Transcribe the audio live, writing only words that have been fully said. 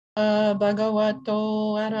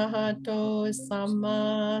Bhagavato arahato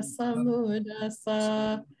sama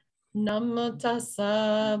sambuddhassa. Namo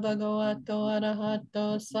tassa bhagavato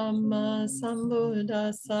arahato sama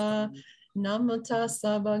sambuddhassa. Namo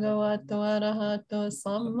tassa bhagavato arahato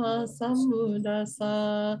sama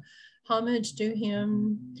sambuddhassa. Homage to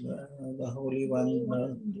him, the Holy One,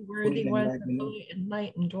 the worthy one, the fully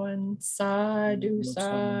enlightened one. Sadhu,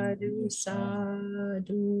 sadhu,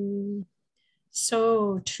 sadhu.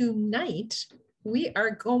 So tonight we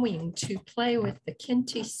are going to play with the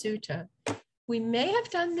Kinti Sutta. We may have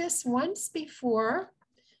done this once before,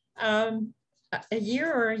 a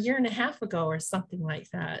year or a year and a half ago or something like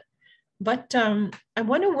that. But I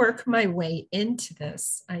want to work my way into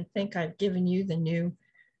this. I think I've given you the new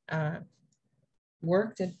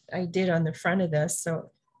work that I did on the front of this.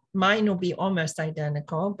 So mine will be almost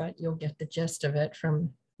identical, but you'll get the gist of it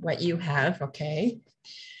from what you have, okay?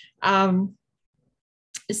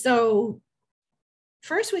 So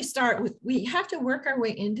first we have to work our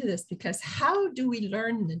way into this, because how do we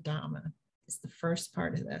learn the Dhamma is the first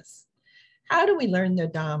part of this. How do we learn the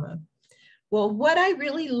Dhamma? Well, what I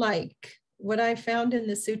really like, what I found in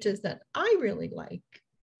the suttas that I really like,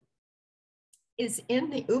 is in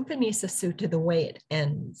the Upanisa Sutta, the way it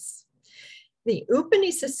ends. The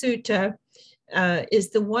Upanisa Sutta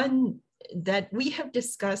is the one that we have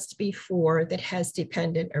discussed before that has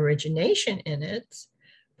dependent origination in it,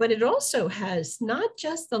 but it also has not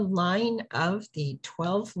just the line of the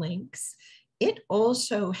 12 links, it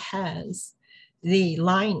also has the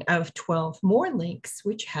line of 12 more links,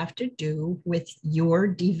 which have to do with your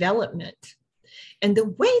development. And the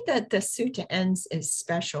way that the sutta ends is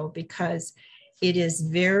special because it is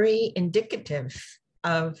very indicative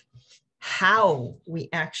of how we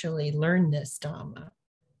actually learn this Dhamma.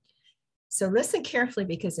 So listen carefully,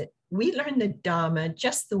 because we learn the Dhamma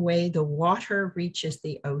just the way the water reaches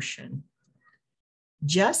the ocean.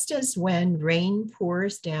 Just as when rain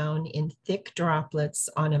pours down in thick droplets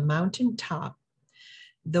on a mountain top,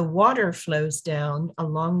 the water flows down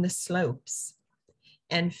along the slopes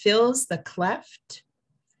and fills the cleft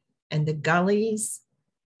and the gullies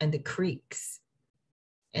and the creeks.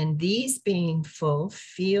 And these being full,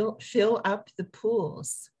 fill up the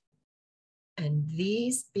pools. And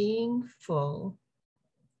these being full,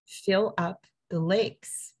 fill up the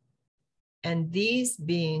lakes. And these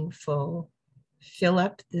being full, fill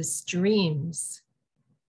up the streams.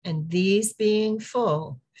 And these being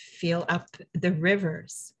full, fill up the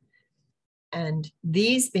rivers. And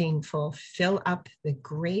these being full, fill up the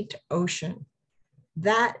great ocean.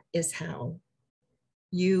 That is how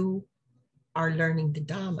you are learning the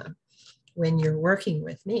Dhamma. When you're working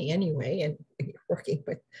with me anyway, and you're working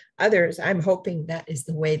with others, I'm hoping that is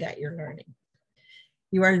the way that you're learning.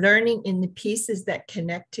 You are learning in the pieces that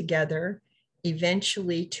connect together,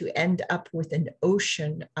 eventually to end up with an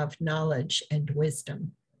ocean of knowledge and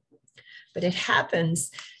wisdom. But it happens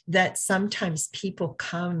that sometimes people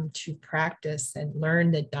come to practice and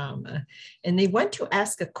learn the Dhamma, and they want to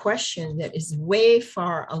ask a question that is way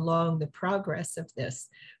far along the progress of this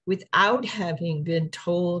without having been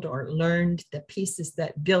told or learned the pieces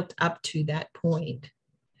that built up to that point.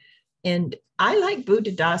 And I like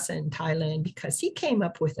Buddhadasa in Thailand because he came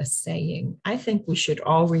up with a saying. I think we should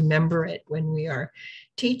all remember it when we are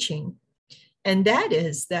teaching. And that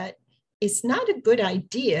is that it's not a good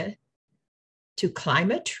idea to climb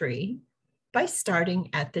a tree by starting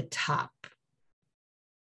at the top.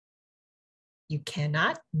 You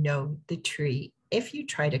cannot know the tree if you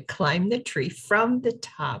try to climb the tree from the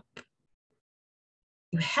top.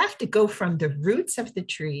 You have to go from the roots of the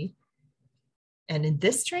tree. And in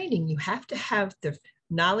this training, you have to have the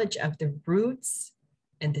knowledge of the roots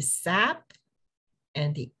and the sap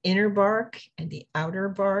and the inner bark and the outer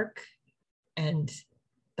bark and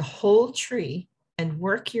the whole tree, and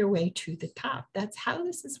work your way to the top. That's how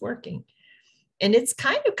this is working. And it's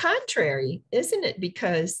kind of contrary, isn't it?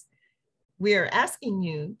 Because we are asking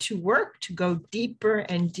you to work to go deeper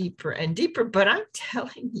and deeper and deeper. But I'm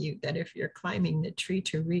telling you that if you're climbing the tree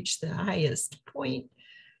to reach the highest point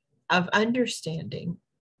of understanding,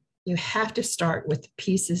 you have to start with the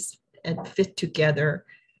pieces and fit together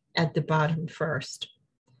at the bottom first.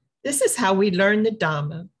 This is how we learn the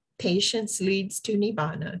Dhamma. Patience leads to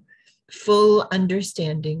Nibbana. Full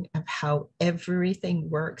understanding of how everything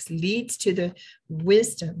works leads to the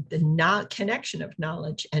wisdom, the connection of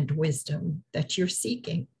knowledge and wisdom that you're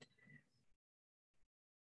seeking.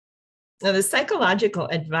 Now, the psychological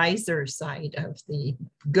advisor side of the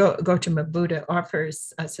Gautama Buddha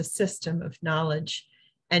offers us a system of knowledge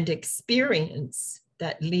and experience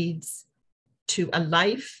that leads to a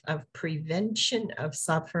life of prevention of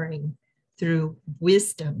suffering through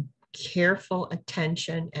wisdom, careful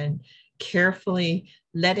attention, and carefully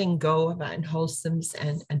letting go of unwholesomes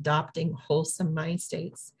and adopting wholesome mind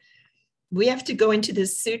states. We have to go into the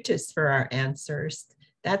suttas for our answers.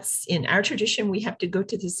 That's in our tradition, we have to go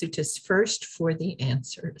to the suttas first for the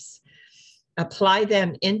answers. Apply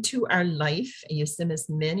them into our life, use them as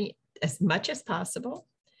much as possible,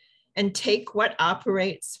 and take what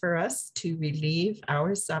operates for us to relieve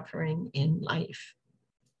our suffering in life.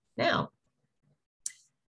 Now,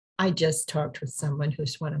 I just talked with someone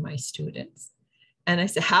who's one of my students, and I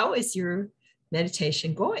said, how is your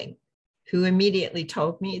meditation going? Who immediately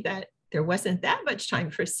told me that there wasn't that much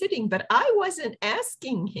time for sitting, but I wasn't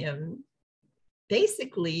asking him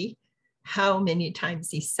basically how many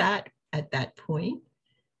times he sat at that point.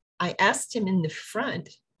 I asked him in the front,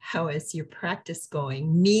 how is your practice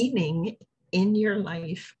going? Meaning in your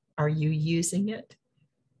life, are you using it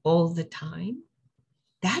all the time?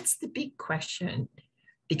 That's the big question.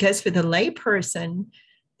 Because for the layperson,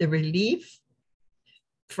 the relief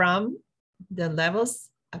from the levels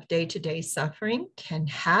of day-to-day suffering can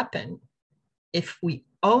happen if we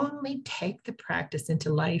only take the practice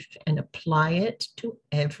into life and apply it to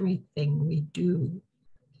everything we do.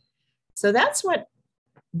 So that's what,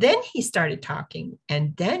 then he started talking,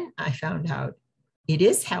 and then I found out it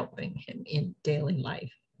is helping him in daily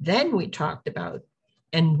life. Then we talked about,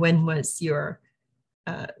 and when was your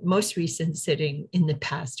most recent sitting in the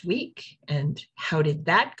past week, and how did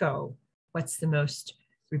that go? What's the most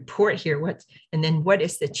report here? And then what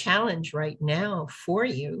is the challenge right now for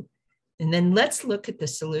you? And then let's look at the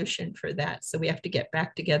solution for that. So we have to get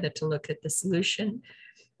back together to look at the solution,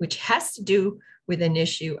 which has to do with an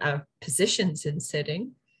issue of positions in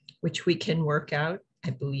sitting, which we can work out, I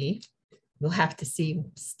believe. We'll have to see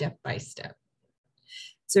step by step.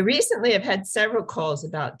 So recently I've had several calls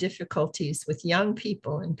about difficulties with young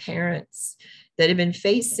people and parents that have been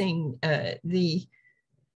facing the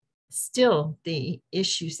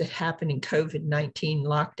issues that happen in COVID-19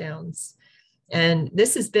 lockdowns. And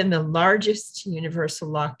this has been the largest universal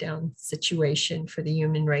lockdown situation for the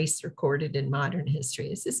human race recorded in modern history.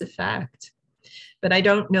 This is a fact. But I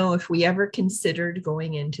don't know if we ever considered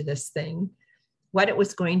going into this thing, what it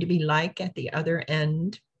was going to be like at the other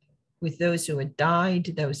end with those who had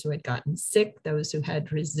died, those who had gotten sick, those who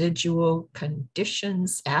had residual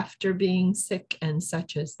conditions after being sick and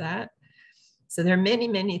such as that. So there are many,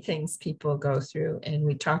 many things people go through, and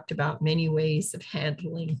we talked about many ways of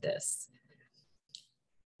handling this.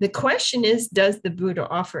 The question is, does the Buddha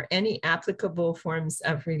offer any applicable forms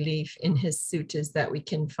of relief in his suttas that we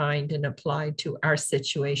can find and apply to our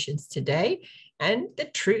situations today? And the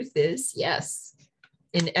truth is, yes.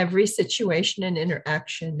 In every situation and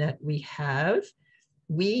interaction that we have,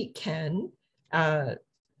 we can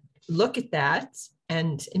look at that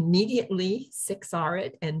and immediately siksar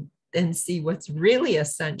it and then see what's really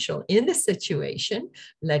essential in the situation,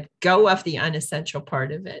 let go of the unessential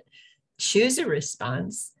part of it, choose a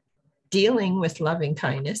response, dealing with loving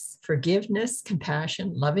kindness, forgiveness,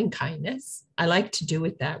 compassion, loving kindness. I like to do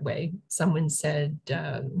it that way. Someone said,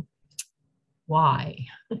 why?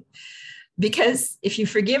 Because if you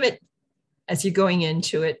forgive it as you're going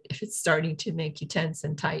into it, if it's starting to make you tense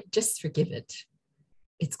and tight, just forgive it.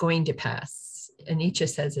 It's going to pass. And Nietzsche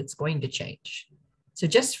says it's going to change. So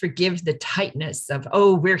just forgive the tightness of,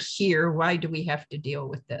 oh, we're here. Why do we have to deal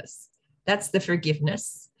with this? That's the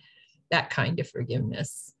forgiveness, that kind of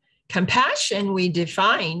forgiveness. Compassion, we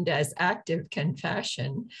defined as active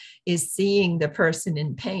compassion, is seeing the person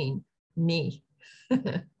in pain, me.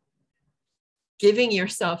 Giving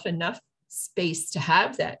yourself enough space to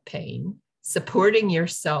have that pain, supporting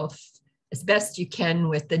yourself as best you can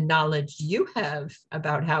with the knowledge you have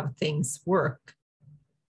about how things work,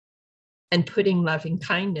 and putting loving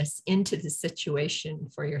kindness into the situation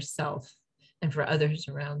for yourself and for others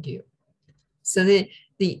around you. So the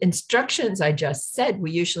instructions I just said,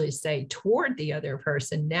 we usually say toward the other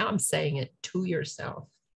person. Now I'm saying it to yourself.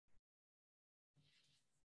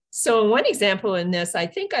 So one example in this, I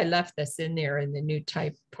think I left this in there in the new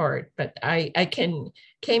type part, but I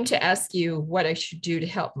came to ask you what I should do to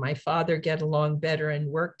help my father get along better and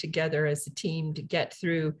work together as a team to get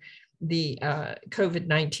through the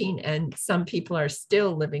COVID-19. And some people are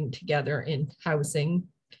still living together in housing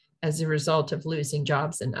as a result of losing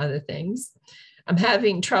jobs and other things. I'm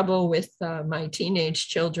having trouble with my teenage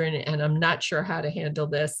children, and I'm not sure how to handle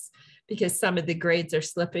this, because some of the grades are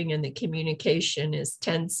slipping and the communication is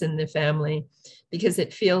tense in the family, because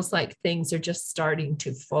it feels like things are just starting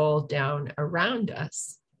to fall down around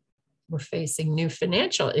us. We're facing new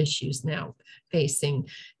financial issues now, facing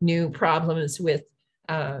new problems with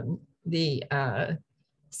the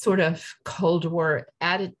sort of Cold War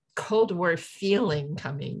feeling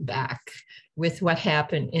coming back with what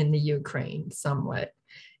happened in the Ukraine somewhat.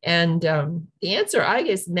 And the answer, I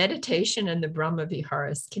guess, meditation and the Brahma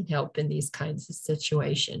Viharas can help in these kinds of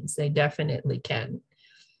situations. They definitely can.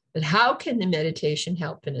 But how can the meditation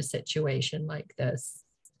help in a situation like this?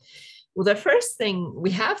 Well, the first thing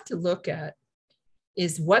we have to look at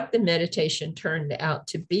is what the meditation turned out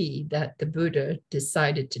to be that the Buddha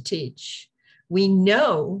decided to teach. We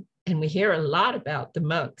know, and we hear a lot about the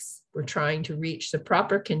monks were trying to reach the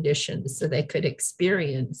proper conditions so they could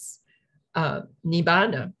experience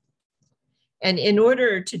nibbana. And in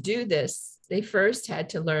order to do this, they first had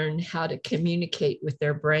to learn how to communicate with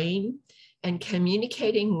their brain, and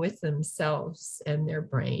communicating with themselves and their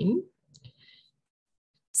brain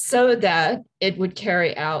so that it would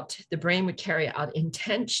carry out, the brain would carry out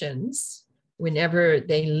intentions whenever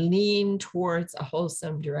they lean towards a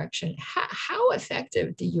wholesome direction. How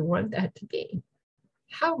effective do you want that to be?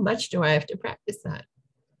 How much do I have to practice that?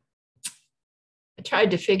 I tried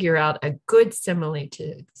to figure out a good simile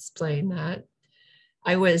to explain that.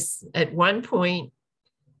 I was at one point,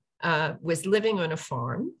 was living on a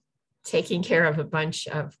farm, taking care of a bunch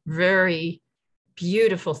of very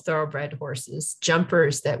beautiful thoroughbred horses,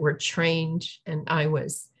 jumpers that were trained, and I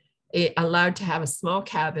was allowed to have a small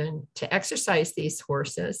cabin to exercise these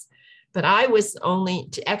horses, but I was only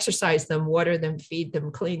to exercise them, water them, feed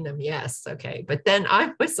them, clean them, yes, okay. But then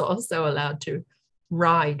I was also allowed to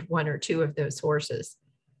ride one or two of those horses.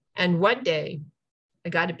 And one day I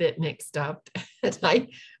got a bit mixed up and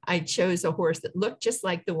I chose a horse that looked just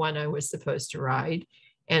like the one I was supposed to ride.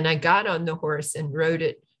 And I got on the horse and rode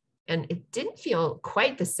it, and it didn't feel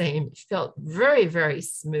quite the same. It felt very, very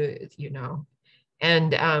smooth, you know.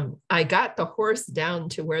 And I got the horse down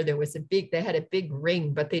to where there was they had a big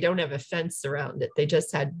ring, but they don't have a fence around it. They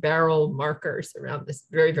just had barrel markers around this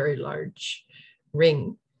very, very large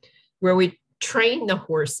ring where we train the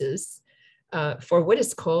horses for what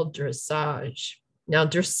is called dressage. Now,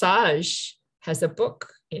 dressage has a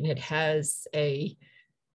book, and it has a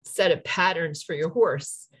set of patterns for your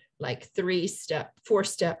horse, like 4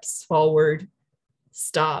 steps forward,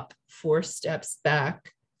 stop, 4 steps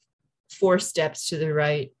back, 4 steps to the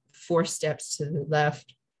right, 4 steps to the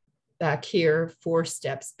left, back here, 4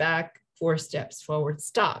 steps back, 4 steps forward,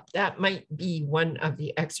 stop. That might be one of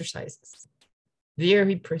the exercises.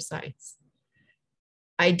 Very precise.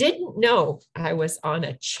 I didn't know I was on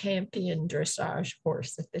a champion dressage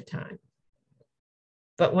horse at the time.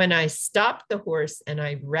 But when I stopped the horse and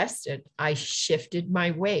I rested, I shifted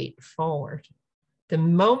my weight forward. The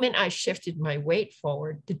moment I shifted my weight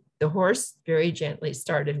forward, the horse very gently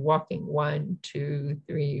started walking 1, 2,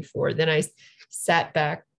 3, 4. Then I sat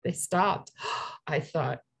back, they stopped. I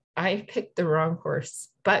thought, I picked the wrong horse,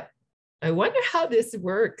 but I wonder how this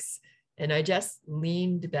works. And I just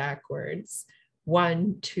leaned backwards.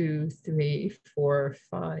 1, 2, 3, 4,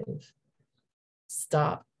 5.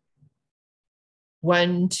 Stop.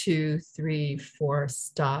 1, 2, 3, 4,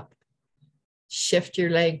 stop. Shift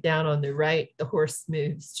your leg down on the right. The horse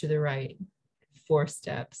moves to the right. 4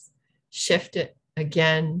 steps. Shift it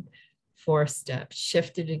again. 4 steps.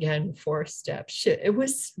 Shift it again. 4 steps. It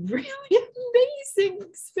was really amazing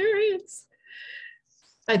experience.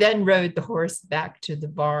 I then rode the horse back to the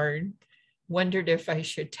barn. Wondered if I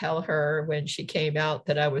should tell her when she came out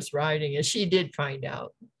that I was riding, and she did find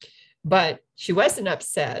out. But she wasn't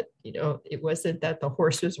upset. You know, it wasn't that the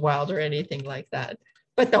horse was wild or anything like that.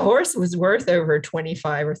 But the horse was worth over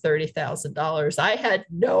 $25,000 or $30,000. I had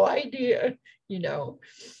no idea, you know.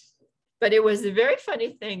 But it was a very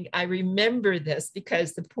funny thing. I remember this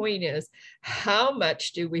because the point is, how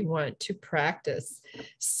much do we want to practice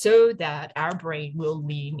so that our brain will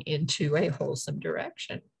lean into a wholesome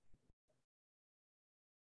direction?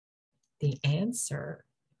 The answer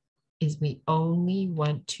is we only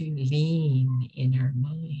want to lean in our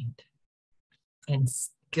mind and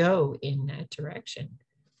go in that direction.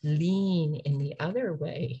 Lean in the other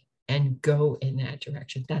way and go in that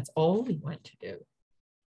direction. That's all we want to do.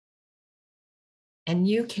 And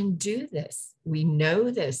you can do this. We know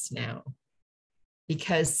this now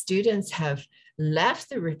because students have left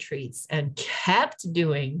the retreats and kept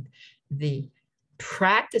doing the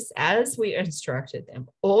practice as we instructed them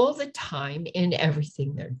all the time in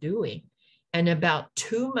everything they're doing. And about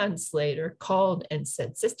 2 months later, called and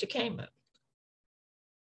said, Sister Khema,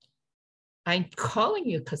 I'm calling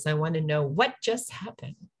you because I want to know what just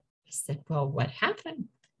happened. I said, well, what happened?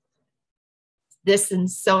 This and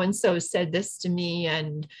so said this to me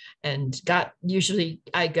and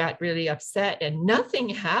I got really upset and nothing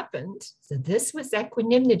happened. So this was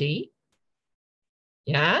equanimity.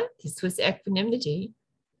 Yeah, this was equanimity.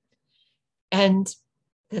 And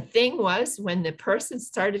the thing was, when the person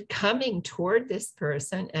started coming toward this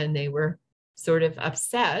person and they were sort of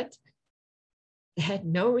upset, they had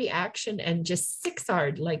no reaction and just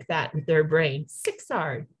six-R'd like that with their brain,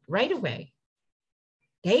 six-R'd right away.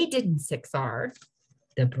 They didn't six-R,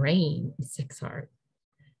 the brain six-R'd.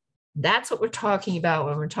 That's what we're talking about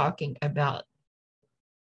when we're talking about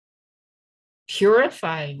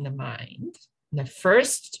purifying the mind, the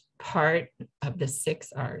first part of the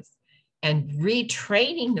 6 R's, and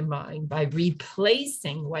retraining the mind by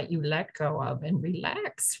replacing what you let go of and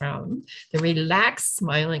relax from. The relaxed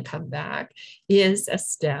smile and come back is a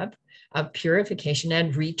step of purification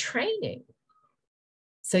and retraining.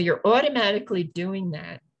 So you're automatically doing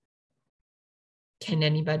that. Can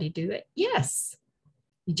anybody do it? Yes.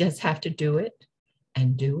 You just have to do it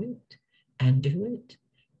and do it and do it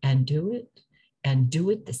and do it and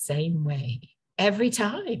do it the same way every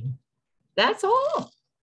time. That's all.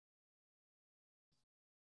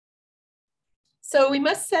 So we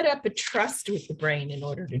must set up a trust with the brain in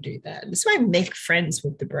order to do that. That's why I make friends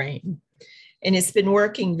with the brain. And it's been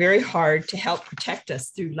working very hard to help protect us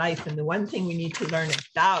through life. And the one thing we need to learn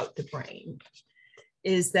about the brain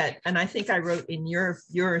is that, and I think I wrote in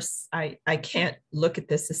yours, I can't look at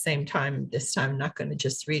this the same time. This time I'm not going to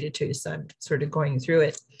just read it to you, so I'm sort of going through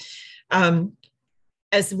it.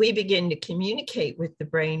 As we begin to communicate with the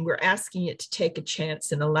brain, we're asking it to take a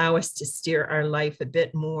chance and allow us to steer our life a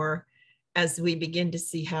bit more as we begin to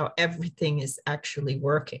see how everything is actually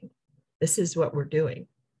working. This is what we're doing.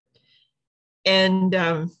 And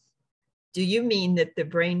do you mean that the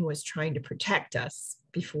brain was trying to protect us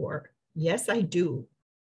before? Yes, I do.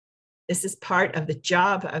 This is part of the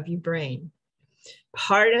job of your brain.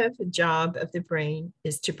 Part of the job of the brain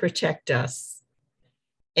is to protect us.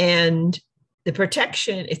 And the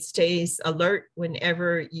protection, it stays alert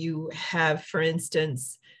whenever you have, for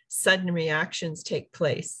instance, sudden reactions take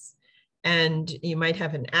place. And you might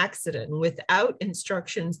have an accident. Without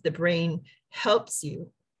instructions, the brain helps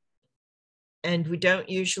you. And we don't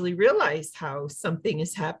usually realize how something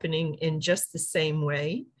is happening in just the same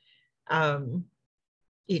way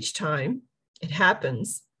each time it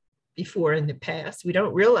happens before in the past. We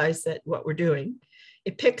don't realize that what we're doing.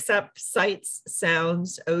 It picks up sights,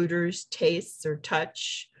 sounds, odors, tastes, or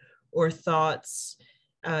touch, or thoughts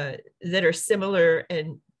that are similar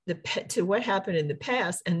and to what happened in the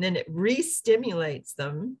past, and then it re-stimulates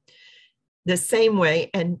them the same way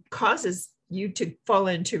and causes you to fall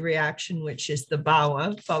into reaction, which is the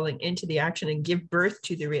bhava, falling into the action and give birth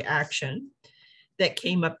to the reaction that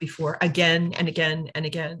came up before again and again and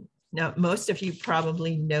again. Now, most of you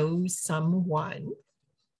probably know someone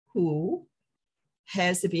who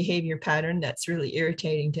has a behavior pattern that's really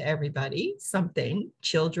irritating to everybody, something.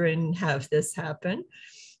 Children have this happen,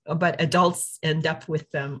 but adults end up with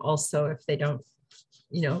them also if they don't,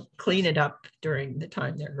 clean it up during the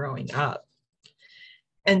time they're growing up.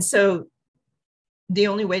 And so the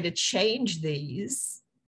only way to change these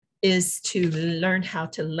is to learn how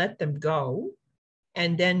to let them go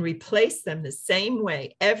and then replace them the same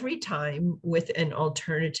way every time with an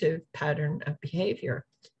alternative pattern of behavior.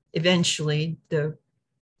 Eventually, the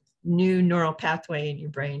new neural pathway in your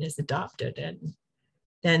brain is adopted, and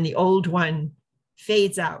then the old one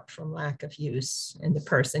fades out from lack of use, and the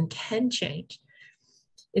person can change.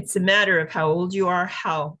 It's a matter of how old you are,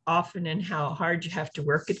 how often and how hard you have to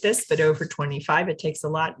work at this, but over 25, it takes a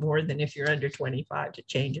lot more than if you're under 25 to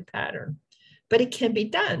change a pattern, but it can be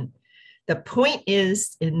done. The point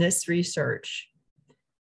is in this research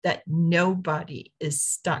that nobody is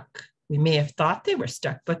stuck. We may have thought they were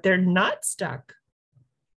stuck, but they're not stuck.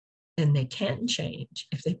 And they can change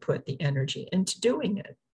if they put the energy into doing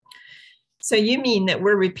it. So you mean that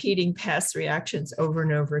we're repeating past reactions over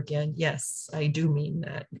and over again? Yes, I do mean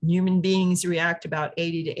that. Human beings react about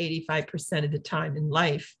 80 to 85% of the time in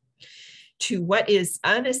life to what is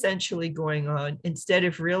unessentially going on instead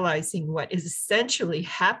of realizing what is essentially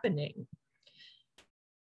happening.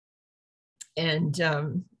 And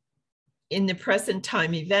in the present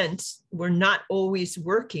time event, we're not always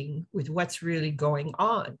working with what's really going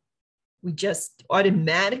on. We just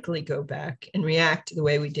automatically go back and react the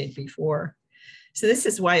way we did before. So this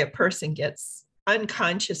is why a person gets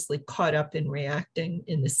unconsciously caught up in reacting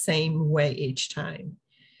in the same way each time,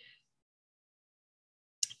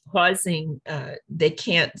 causing they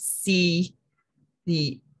can't see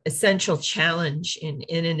the essential challenge in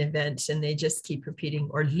an event, and they just keep repeating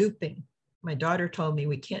or looping. My daughter told me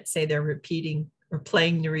we can't say they're repeating or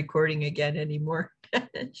playing the recording again anymore.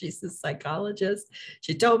 She's a psychologist.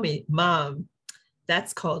 She told me, Mom,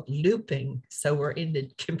 that's called looping. So we're in the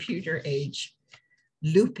computer age,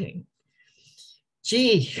 looping.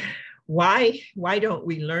 Gee, Why don't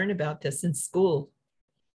we learn about this in school?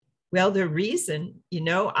 Well, the reason,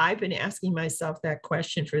 I've been asking myself that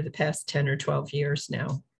question for the past 10 or 12 years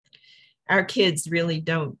now. Our kids really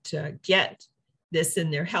don't get this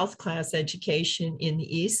in their health class education in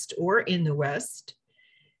the East or in the West.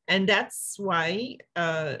 And that's why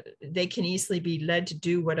they can easily be led to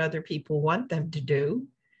do what other people want them to do,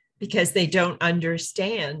 because they don't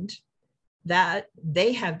understand that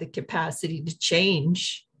they have the capacity to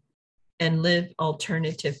change and live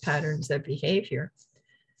alternative patterns of behavior.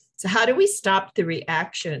 So how do we stop the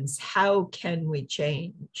reactions? How can we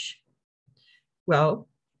change? Well,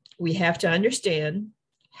 we have to understand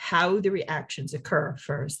how the reactions occur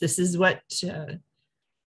first. This is what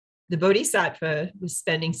the Bodhisattva was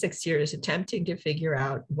spending 6 years attempting to figure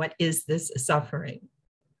out. What is this suffering?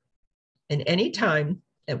 And any time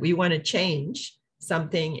that we want to change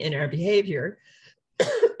something in our behavior,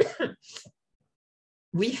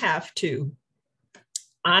 we have to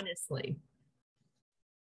honestly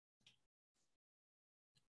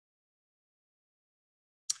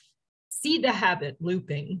see the habit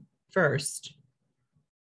looping first.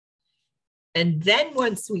 And then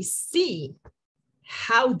once we see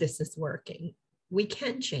how this is working, we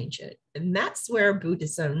can change it. And that's where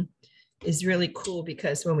Buddhism is really cool,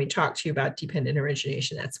 because when we talk to you about dependent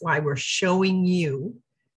origination, that's why we're showing you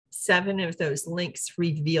 7 of those links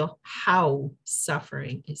reveal how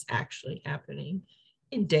suffering is actually happening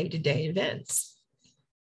in day-to-day events.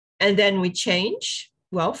 And then we change.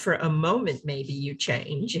 Well, for a moment, maybe you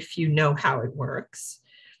change if you know how it works.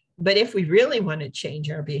 But if we really want to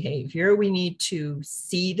change our behavior, we need to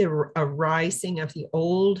see the arising of the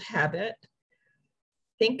old habit.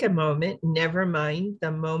 Think a moment, never mind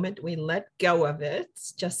the moment we let go of it,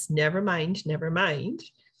 just never mind.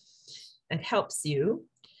 It helps you.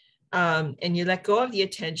 And you let go of the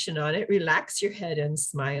attention on it, relax your head and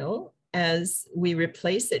smile as we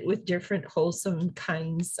replace it with different wholesome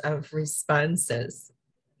kinds of responses.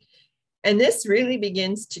 And this really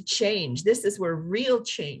begins to change. This is where real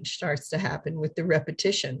change starts to happen with the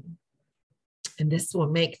repetition. And this will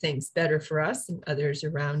make things better for us and others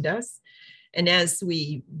around us. And as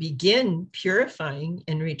we begin purifying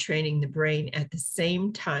and retraining the brain at the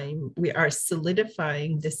same time, we are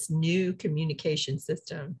solidifying this new communication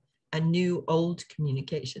system, a new old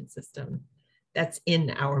communication system that's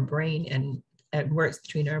in our brain and works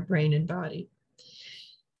between our brain and body.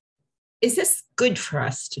 Is this good for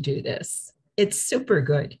us to do this? It's super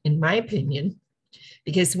good, in my opinion,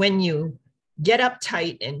 because when you get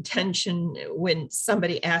uptight and tension, when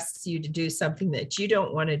somebody asks you to do something that you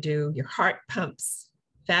don't want to do, your heart pumps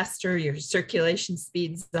faster, your circulation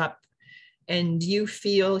speeds up, and you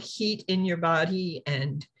feel heat in your body,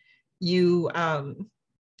 and you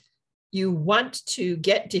want to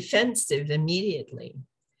get defensive immediately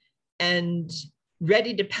and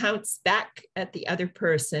ready to pounce back at the other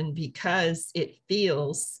person because it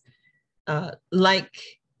feels like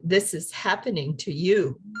this is happening to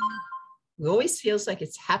you. It always feels like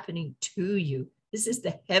it's happening to you. This is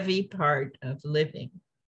the heavy part of living.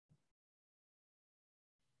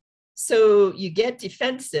 So you get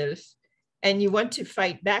defensive and you want to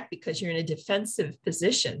fight back because you're in a defensive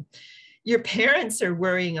position. Your parents are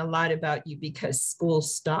worrying a lot about you because school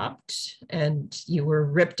stopped and you were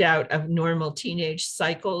ripped out of normal teenage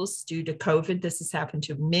cycles due to COVID. This has happened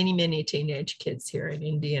to many, many teenage kids here in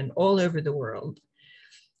India and all over the world.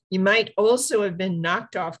 You might also have been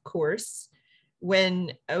knocked off course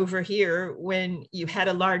when over here, when you had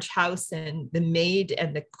a large house and the maid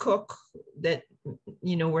and the cook that,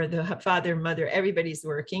 where the father, mother, everybody's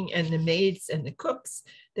working, and the maids and the cooks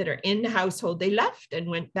that are in the household, they left and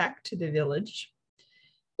went back to the village.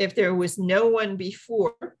 If there was no one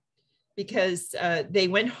before, because they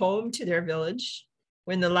went home to their village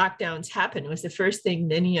when the lockdowns happened, it was the first thing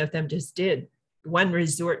many of them just did. One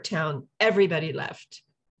resort town, everybody left.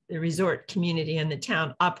 The resort community and the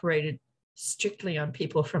town operated strictly on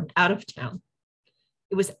people from out of town.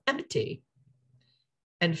 It was empty.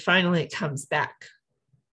 And finally, it comes back.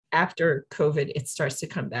 After COVID, it starts to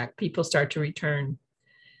come back. People start to return.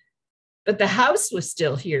 But the house was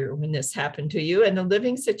still here when this happened to you, and the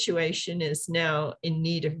living situation is now in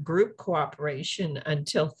need of group cooperation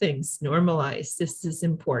until things normalize. This is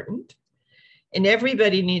important. And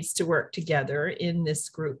everybody needs to work together in this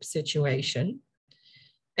group situation.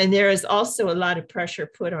 And there is also a lot of pressure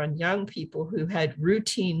put on young people who had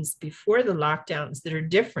routines before the lockdowns that are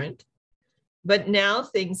different, but now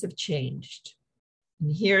things have changed.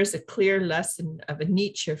 And here's a clear lesson of a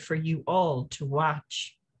Nietzsche for you all to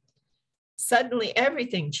watch. Suddenly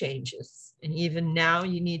everything changes. And even now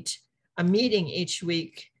you need a meeting each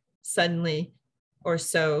week. Suddenly or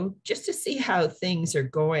so, just to see how things are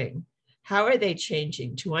going. How are they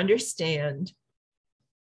changing? To understand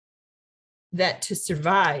that to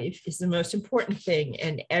survive is the most important thing,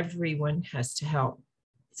 and everyone has to help.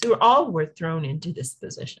 So we're thrown into this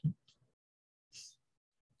position.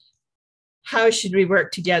 How should we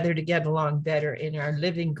work together to get along better in our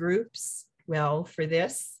living groups? Well, for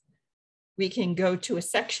this, we can go to a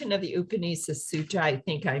section of the Kinti Sutta. I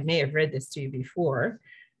think I may have read this to you before,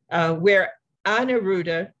 where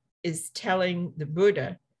Aniruddha is telling the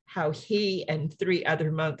Buddha how he and 3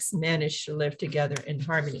 other monks managed to live together in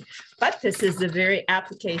harmony. But this is a very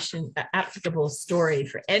applicable story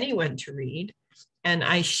for anyone to read. And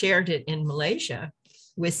I shared it in Malaysia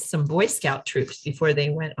with some Boy Scout troops before they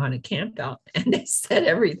went on a camp out, and they said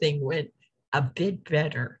everything went a bit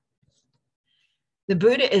better. The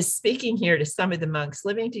Buddha is speaking here to some of the monks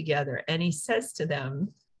living together, and he says to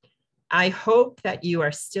them, I hope that you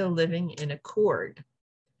are still living in accord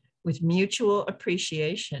with mutual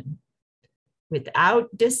appreciation,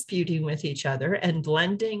 without disputing with each other and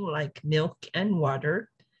blending like milk and water,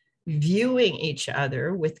 viewing each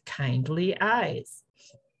other with kindly eyes.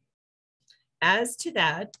 As to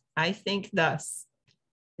that, I think thus,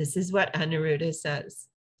 this is what Aniruddha says,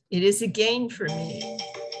 it is a gain for me.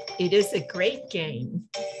 It is a great gain.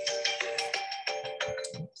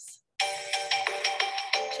 Oops.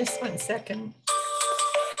 Just 1 second.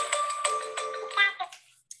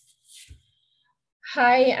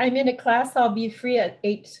 Hi, I'm in a class. I'll be free at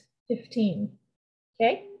 8:15.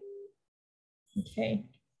 Okay? Okay.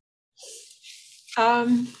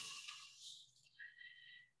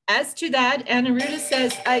 As to that, Aniruddha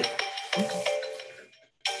says,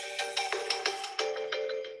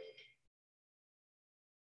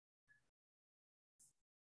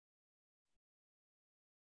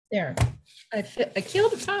 there, I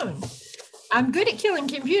killed the phone. I'm good at killing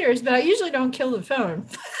computers, but I usually don't kill the phone.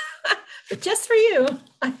 But just for you,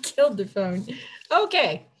 I killed the phone.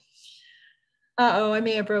 Okay. Uh-oh, I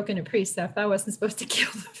may have broken a precept. I wasn't supposed to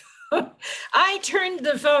kill the phone. I turned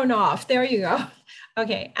the phone off. There you go.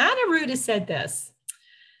 Okay, Aniruddha said this.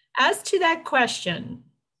 As to that question,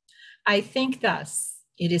 I think thus,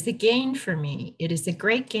 it is a gain for me. It is a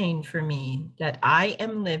great gain for me that I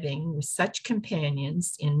am living with such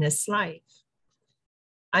companions in this life.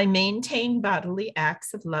 I maintain bodily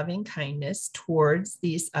acts of loving kindness towards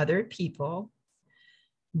these other people,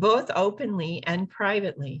 both openly and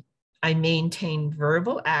privately. I maintain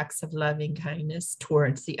verbal acts of loving kindness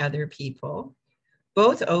towards the other people,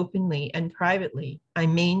 both openly and privately. I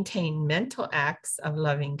maintain mental acts of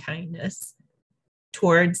loving kindness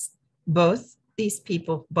towards both these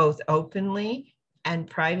people, both openly and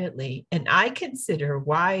privately. And I consider,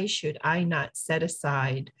 why should I not set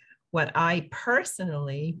aside what I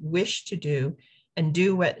personally wish to do and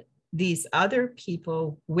do what these other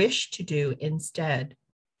people wish to do instead?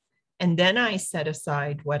 And then I set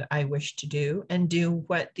aside what I wish to do and do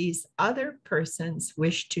what these other persons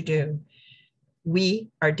wish to do. We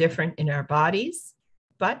are different in our bodies,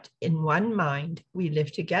 but in one mind, we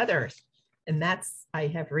live together. And that's, I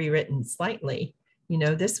have rewritten slightly. You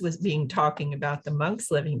know, this was talking about the monks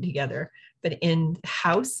living together, but in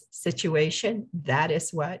house situation, that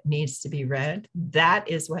is what needs to be read. That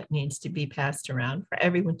is what needs to be passed around for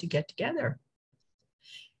everyone to get together.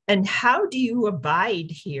 And how do you abide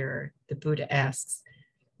here? The Buddha asks.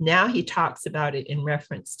 Now he talks about it in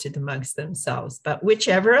reference to the monks themselves. But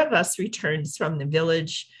whichever of us returns from the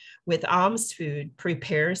village with alms food,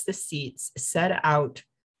 prepares the seats, sets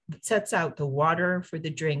out the water for the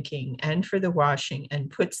drinking and for the washing, and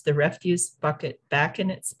puts the refuse bucket back in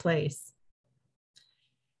its place.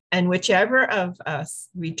 And whichever of us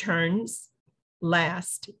returns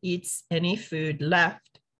last, eats any food left,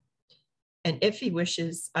 and if he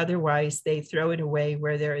wishes otherwise, they throw it away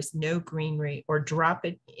where there is no greenery, or drop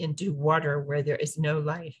it into water where there is no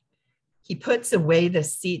life. He puts away the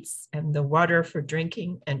seats and the water for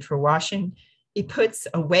drinking and for washing. He puts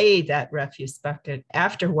away that refuse bucket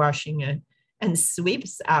after washing it and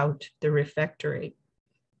sweeps out the refectory.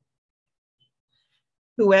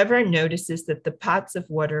 Whoever notices that the pots of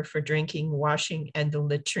water for drinking, washing, and the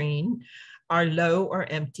latrine are low or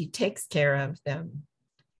empty takes care of them.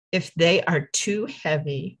 If they are too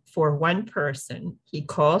heavy for one person, he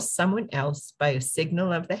calls someone else by a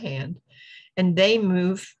signal of the hand, and they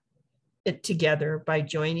move it together by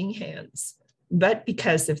joining hands. But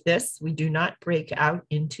because of this, we do not break out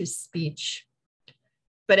into speech.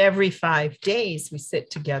 But every 5 days, we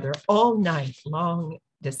sit together all night long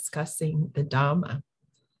discussing the Dhamma.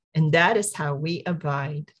 And that is how we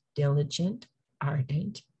abide, diligent,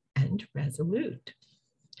 ardent, and resolute.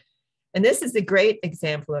 And this is a great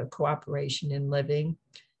example of cooperation in living.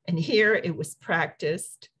 And here it was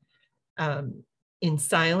practiced in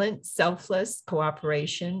silent, selfless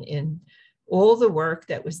cooperation in all the work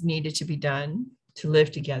that was needed to be done to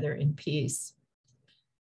live together in peace.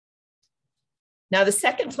 Now, the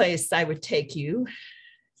second place I would take you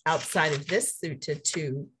outside of this sutta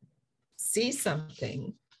to see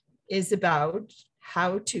something is about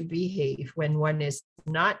how to behave when one is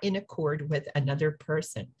not in accord with another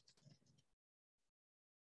person.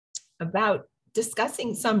 About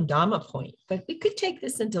discussing some Dhamma point, but we could take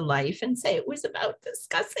this into life and say it was about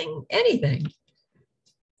discussing anything.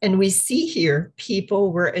 And we see here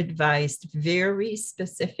people were advised very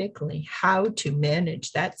specifically how to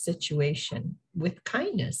manage that situation with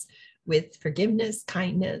kindness, with forgiveness,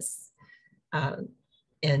 kindness,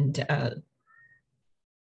 and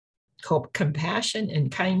compassion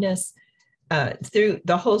and kindness through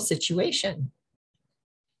the whole situation.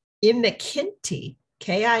 In the Kinti,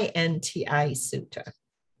 Kinti Sutta,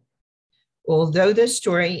 although the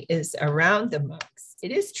story is around the monks,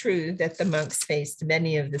 it is true that the monks faced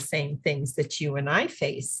many of the same things that you and I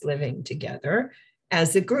face living together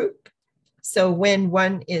as a group. So when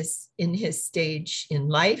one is in his stage in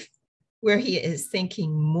life where he is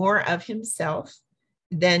thinking more of himself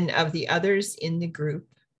than of the others in the group,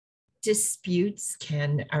 disputes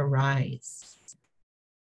can arise.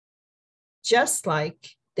 Just like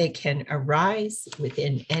they can arise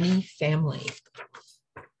within any family.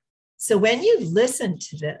 So when you listen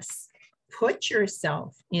to this, put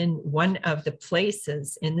yourself in one of the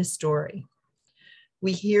places in the story.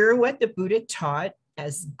 We hear what the Buddha taught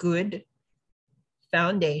as good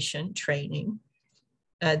foundation training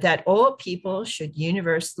that all people should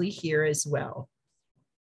universally hear as well.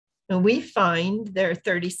 And we find there are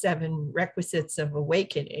 37 requisites of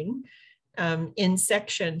awakening in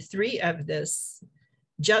section 3 of this,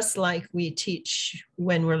 just like we teach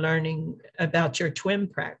when we're learning about your TWIM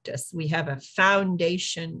practice. We have a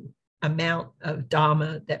foundation amount of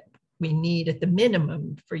Dhamma that we need at the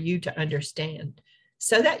minimum for you to understand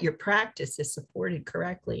so that your practice is supported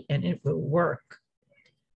correctly and it will work.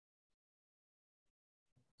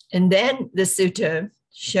 And then the sutta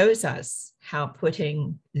shows us how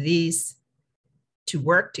putting these to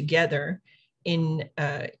work together in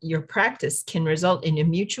your practice can result in a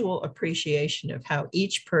mutual appreciation of how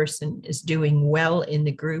each person is doing well in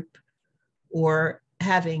the group or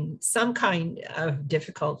having some kind of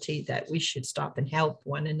difficulty that we should stop and help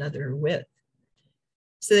one another with.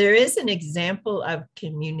 So there is an example of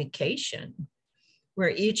communication where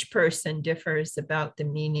each person differs about the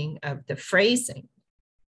meaning of the phrasing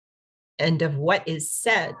and of what is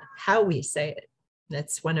said, how we say it.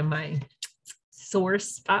 That's one of my sore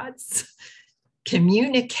spots.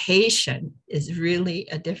 Communication is really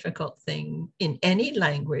a difficult thing in any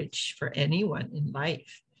language for anyone in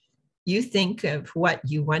life. You think of what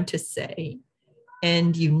you want to say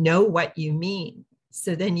and you know what you mean.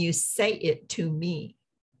 So then you say it to me.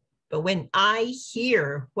 But when I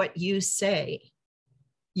hear what you say,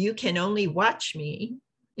 you can only watch me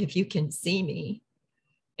if you can see me.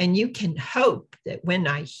 And you can hope that when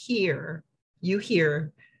I hear, you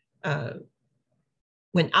hear,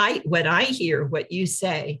 when I hear what you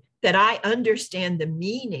say, that I understand the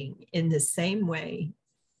meaning in the same way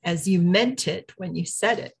as you meant it when you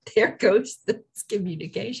said it. There goes this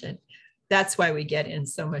communication. That's why we get in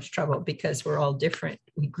so much trouble, because we're all different.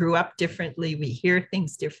 We grew up differently, we hear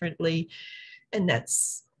things differently, and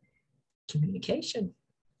that's communication.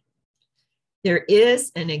 There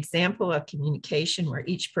is an example of communication where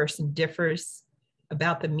each person differs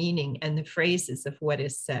about the meaning and the phrases of what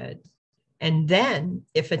is said. And then,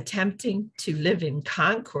 if attempting to live in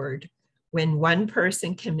concord, when one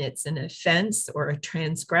person commits an offense or a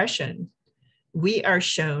transgression, we are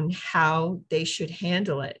shown how they should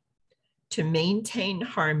handle it to maintain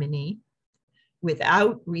harmony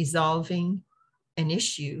without resolving an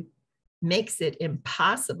issue makes it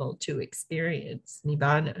impossible to experience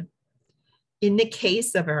Nibbana. In the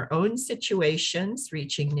case of our own situations,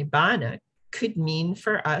 reaching Nibbana could mean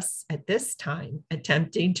for us at this time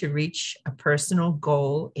attempting to reach a personal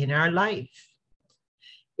goal in our life.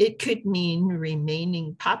 It could mean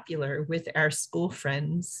remaining popular with our school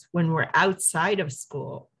friends when we're outside of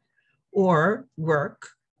school or work,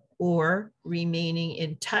 or remaining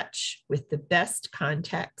in touch with the best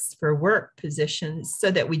contacts for work positions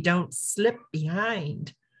so that we don't slip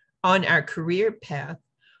behind on our career path.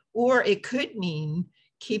 Or it could mean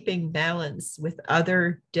keeping balance with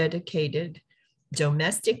other dedicated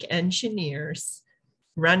domestic engineers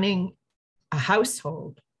running a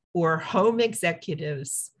household, or home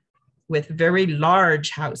executives with very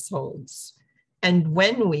large households And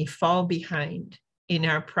when we fall behind in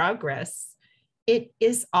our progress, it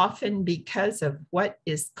is often because of what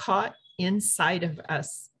is caught inside of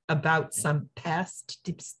us about some past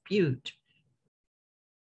dispute.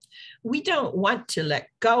 We don't want to let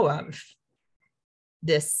go of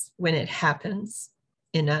this when it happens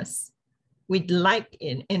in us. We'd like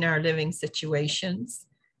in our living situations.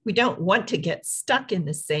 We don't want to get stuck in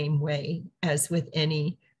the same way as with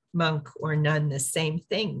any monk or nun. The same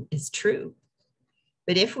thing is true.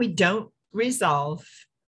 But if we don't resolve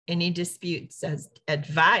any disputes as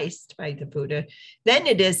advised by the Buddha, then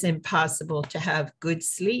it is impossible to have good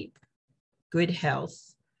sleep, good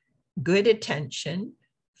health, good attention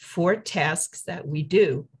for tasks that we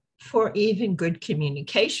do, for even good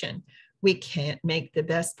communication. We can't make the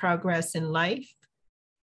best progress in life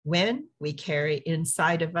when we carry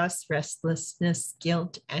inside of us restlessness,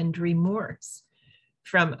 guilt, and remorse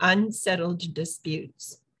from unsettled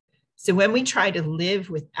disputes. So when we try to live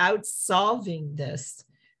without solving this,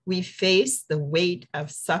 we face the weight of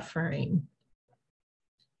suffering,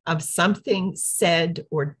 of something said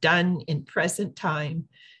or done in present time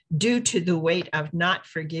due to the weight of not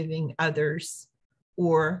forgiving others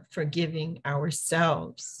or forgiving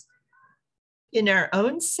ourselves. In our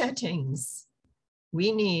own settings,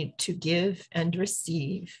 we need to give and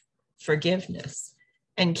receive forgiveness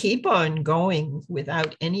and keep on going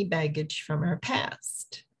without any baggage from our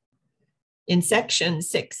past. In section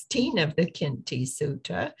 16 of the Kinti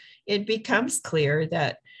Sutta, it becomes clear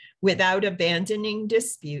that without abandoning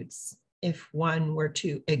disputes, if one were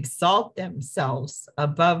to exalt themselves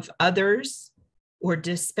above others or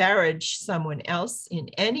disparage someone else in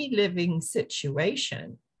any living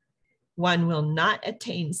situation, one will not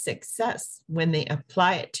attain success when they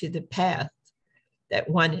apply it to the path that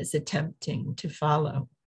one is attempting to follow.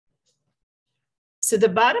 So the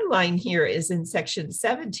bottom line here is in section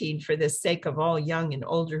 17, for the sake of all young and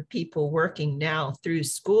older people working now through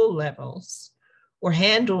school levels or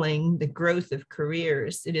handling the growth of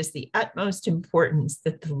careers, it is the utmost importance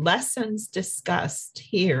that the lessons discussed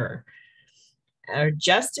here are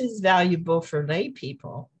just as valuable for lay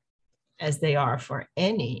people as they are for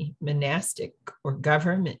any monastic or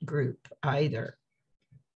government group either.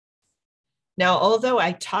 Now, although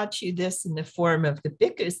I taught you this in the form of the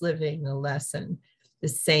bhikkhus living the lesson, the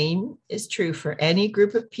same is true for any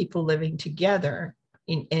group of people living together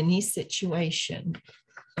in any situation.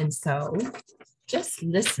 And so just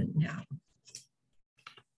listen now.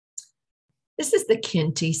 This is the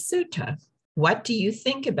Kinti Sutta. What do you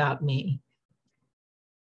think about me?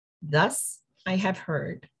 Thus I have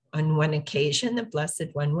heard. On one occasion, the Blessed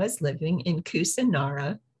One was living in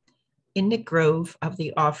Kusinara in the grove of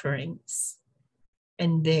the offerings.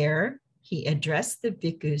 And there he addressed the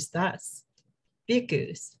bhikkhus thus.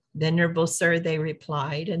 Bhikkhus, Venerable Sir, they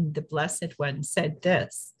replied, and the Blessed One said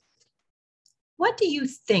this. What do you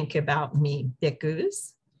think about me,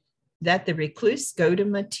 bhikkhus? That the recluse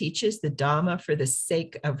Gotama teaches the Dhamma for the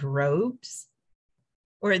sake of robes?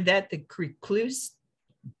 Or that the recluse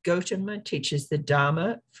Gotama teaches the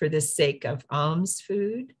Dhamma for the sake of alms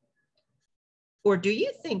food? Or do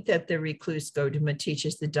you think that the recluse Gotama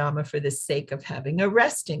teaches the Dhamma for the sake of having a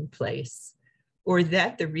resting place? Or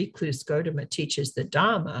that the recluse Gotama teaches the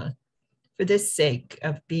Dhamma for the sake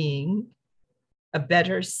of being a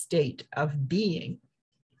better state of being?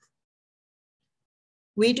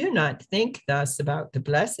 We do not think thus about the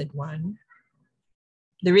Blessed One.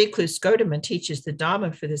 The recluse Gotama teaches the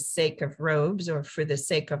Dhamma for the sake of robes, or for the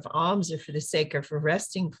sake of alms, or for the sake of a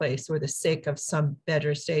resting place, or the sake of some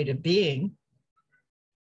better state of being.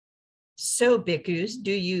 So, bhikkhus,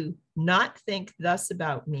 do you not think thus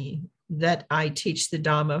about me, that I teach the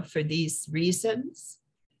Dhamma for these reasons?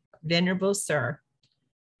 Venerable Sir,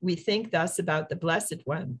 we think thus about the Blessed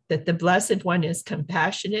One, that the Blessed One is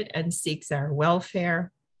compassionate and seeks our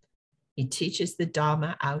welfare. He teaches the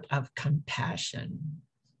Dhamma out of compassion.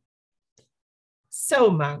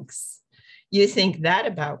 So, monks, you think that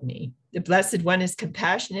about me. The Blessed One is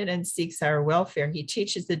compassionate and seeks our welfare. He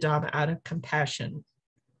teaches the Dhamma out of compassion.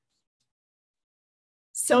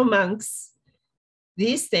 So, monks,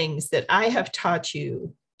 these things that I have taught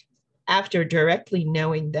you after directly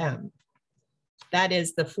knowing them, that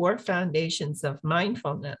is the 4 foundations of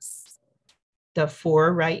mindfulness, the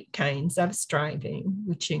 4 right kinds of striving,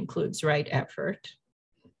 which includes right effort,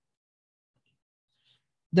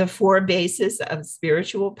 the 4 bases of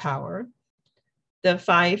spiritual power, the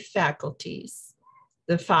 5 faculties,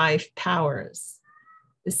 the 5 powers,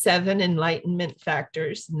 the 7 enlightenment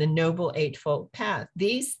factors, and the Noble Eightfold Path.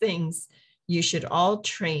 These things you should all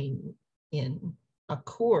train in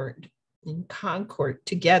accord, in concord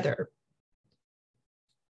together.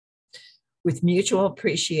 with mutual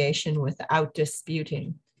appreciation without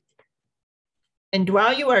disputing. And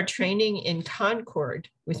while you are training in concord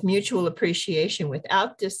with mutual appreciation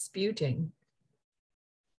without disputing,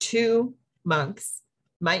 two monks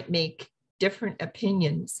might make different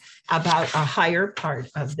opinions about a higher part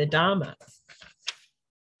of the Dhamma.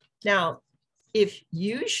 Now, if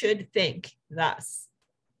you should think thus,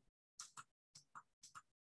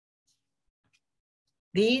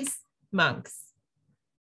 these monks,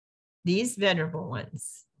 these venerable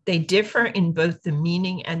ones, they differ in both the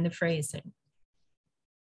meaning and the phrasing.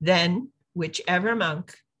 Then whichever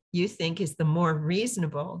monk you think is the more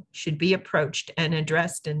reasonable should be approached and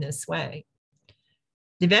addressed in this way.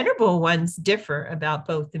 The venerable ones differ about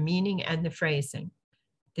both the meaning and the phrasing.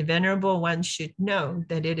 The venerable ones should know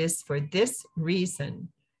that it is for this reason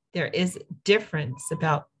there is difference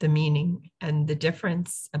about the meaning and the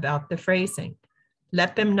difference about the phrasing.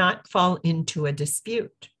 Let them not fall into a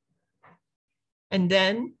dispute. And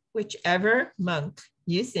then whichever monk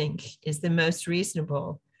you think is the most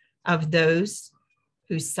reasonable of those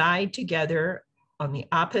who side together on the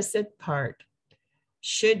opposite part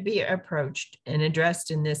should be approached and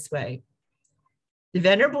addressed in this way. The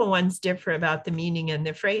venerable ones differ about the meaning and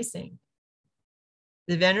the phrasing.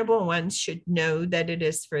 The venerable ones should know that it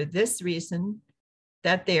is for this reason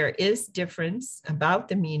that there is difference about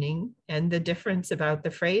the meaning and the difference about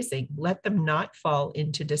the phrasing. Let them not fall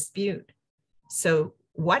into dispute. So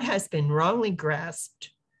what has been wrongly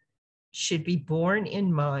grasped should be borne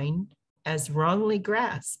in mind as wrongly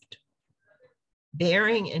grasped,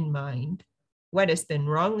 bearing in mind what has been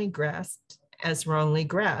wrongly grasped as wrongly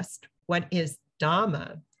grasped. What is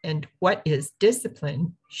Dhamma and what is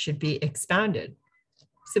discipline should be expounded.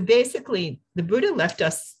 So basically, the Buddha left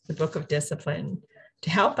us the book of discipline to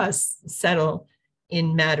help us settle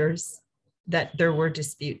in matters that there were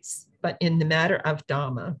disputes. But in the matter of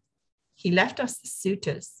Dhamma, he left us the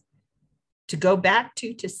suttas to go back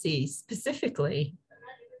to see specifically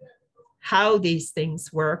how these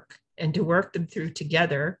things work and to work them through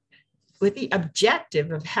together with the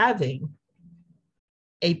objective of having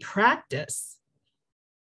a practice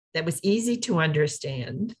that was easy to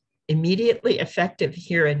understand, immediately effective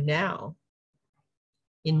here and now,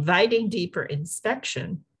 inviting deeper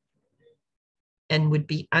inspection, and would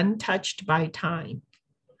be untouched by time.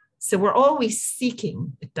 So we're always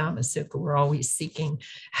seeking, at Dhamma Sukha, we're always seeking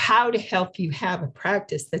how to help you have a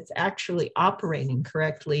practice that's actually operating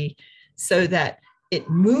correctly so that it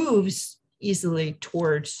moves easily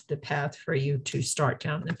towards the path for you to start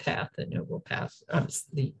down the path, the noble path,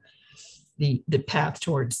 the path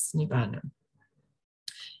towards Nibbana.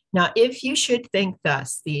 Now, if you should think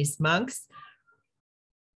thus, these monks,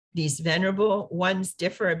 these venerable ones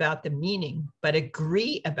differ about the meaning, but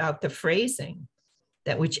agree about the phrasing,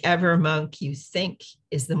 that whichever monk you think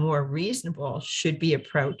is the more reasonable should be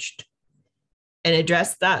approached and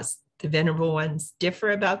addressed thus. The venerable ones differ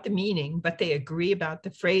about the meaning, but they agree about the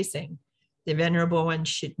phrasing. The venerable ones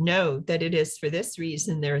should know that it is for this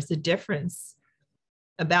reason there is a difference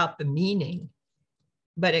about the meaning,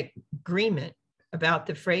 but agreement about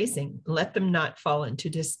the phrasing. Let them not fall into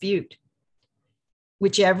dispute.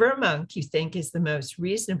 Whichever monk you think is the most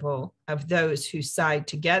reasonable of those who side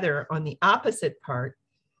together on the opposite part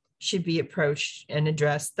should be approached and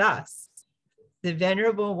addressed thus. The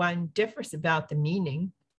venerable one differs about the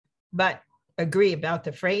meaning, but agree about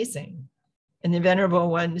the phrasing. And the venerable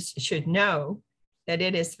ones should know that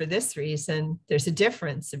it is for this reason there's a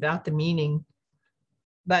difference about the meaning,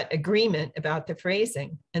 but agreement about the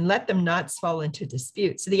phrasing, and let them not fall into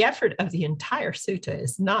dispute. So the effort of the entire sutta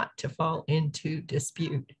is not to fall into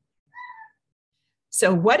dispute.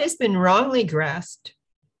 So what has been wrongly grasped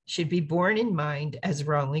should be borne in mind as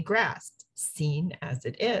wrongly grasped, seen as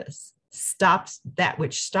it is, stops that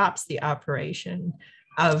which stops the operation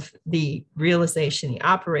of the realization, the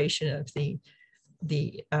operation of the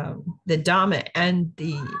Dhamma and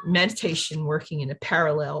the meditation working in a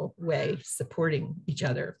parallel way, supporting each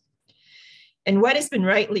other. And what has been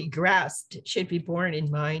rightly grasped should be borne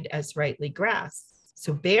in mind as rightly grasped.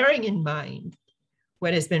 So bearing in mind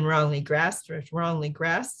what has been wrongly grasped or wrongly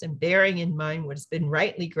grasped, and bearing in mind what has been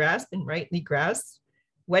rightly grasped and rightly grasped,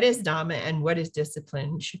 what is Dhamma and what is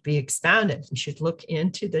discipline should be expounded. We should look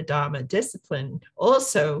into the Dhamma discipline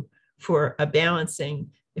also for a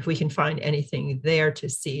balancing, if we can find anything there to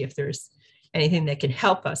see if there's anything that can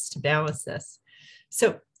help us to balance this.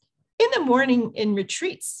 So in the morning in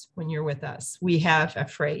retreats, when you're with us, we have a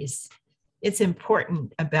phrase. It's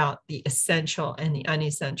important about the essential and the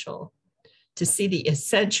unessential, to see the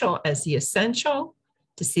essential as the essential,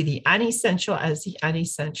 to see the unessential as the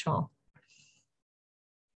unessential.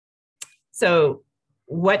 So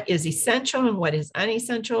what is essential and what is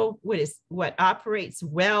unessential, what operates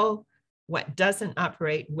well, what doesn't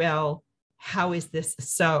operate well, how is this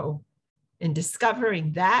so? In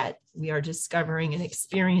discovering that, we are discovering and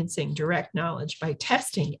experiencing direct knowledge by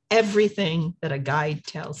testing everything that a guide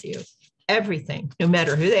tells you. Everything, no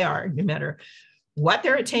matter who they are, no matter what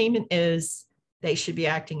their attainment is, they should be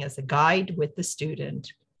acting as a guide with the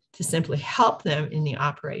student to simply help them in the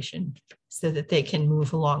operation so that they can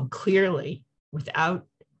move along clearly without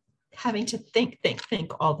having to think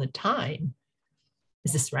all the time.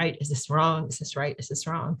 Is this right? Is this wrong? Is this right? Is this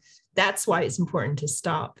wrong? That's why it's important to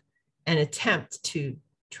stop and attempt to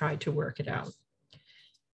try to work it out.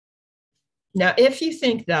 Now, if you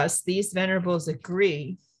think thus, these venerables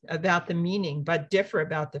agree about the meaning, but differ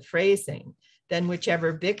about the phrasing, then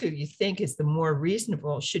whichever bhikkhu you think is the more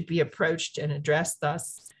reasonable should be approached and addressed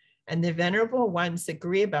thus. And the venerable ones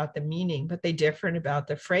agree about the meaning, but they differ about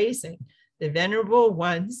the phrasing. The venerable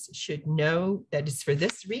ones should know that it's for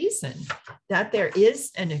this reason that there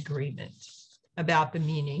is an agreement about the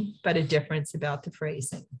meaning, but a difference about the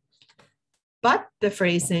phrasing. But the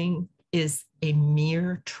phrasing is a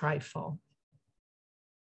mere trifle.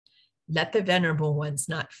 Let the venerable ones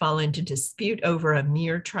not fall into dispute over a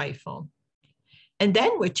mere trifle. And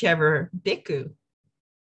then whichever bhikkhu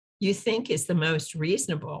you think is the most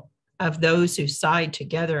reasonable of those who side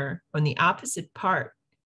together on the opposite part,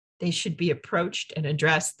 they should be approached and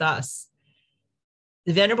addressed thus.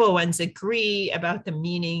 The venerable ones agree about the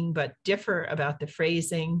meaning, but differ about the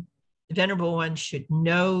phrasing. The venerable ones should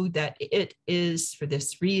know that it is for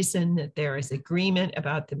this reason that there is agreement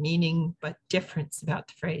about the meaning, but difference about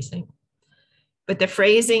the phrasing. But the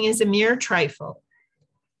phrasing is a mere trifle.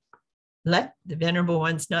 Let the venerable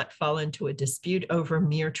ones not fall into a dispute over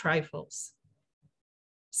mere trifles.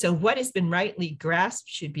 So what has been rightly grasped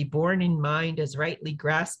should be borne in mind as rightly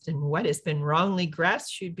grasped, and what has been wrongly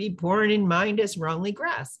grasped should be borne in mind as wrongly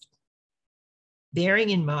grasped. Bearing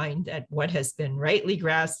in mind that what has been rightly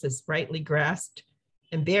grasped is rightly grasped,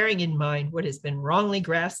 and bearing in mind what has been wrongly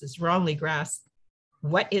grasped is wrongly grasped,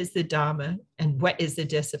 what is the Dhamma and what is the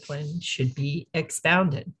discipline should be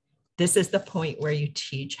expounded. This is the point where you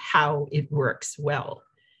teach how it works well.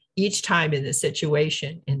 Each time in the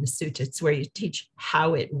situation in the sutta, it's where you teach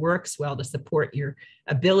how it works well to support your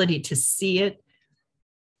ability to see it,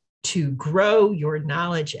 to grow your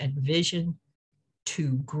knowledge and vision,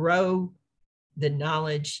 to grow the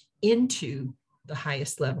knowledge into the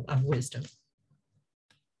highest level of wisdom.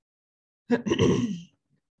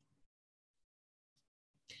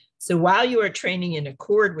 So while you are training in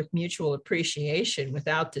accord with mutual appreciation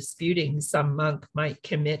without disputing, some monk might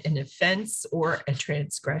commit an offense or a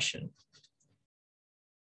transgression.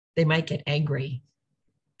 They might get angry.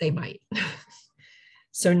 They might.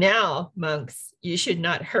 So now, monks, you should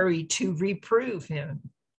not hurry to reprove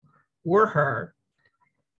him or her.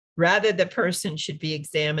 Rather, the person should be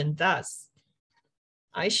examined thus.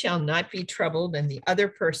 I shall not be troubled, and the other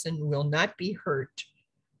person will not be hurt.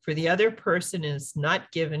 For the other person is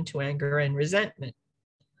not given to anger and resentment.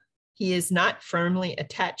 He is not firmly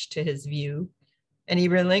attached to his view, and he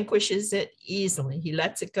relinquishes it easily. He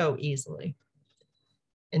lets it go easily.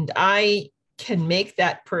 And I can make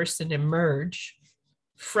that person emerge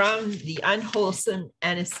from the unwholesome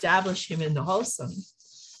and establish him in the wholesome.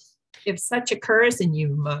 If such occurs in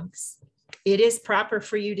you, monks, it is proper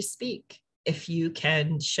for you to speak. If you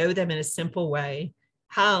can show them in a simple way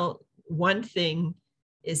how one thing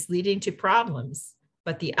is leading to problems,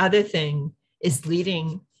 but the other thing is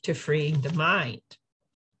leading to freeing the mind.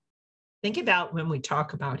 Think about when we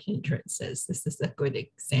talk about hindrances. This is a good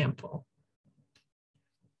example.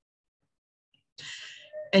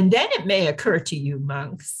 And then it may occur to you,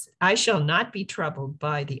 monks, I shall not be troubled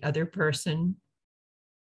by the other person.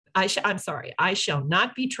 I shall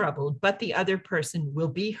not be troubled, but the other person will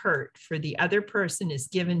be hurt, for the other person is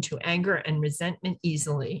given to anger and resentment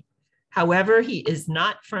easily. However, he is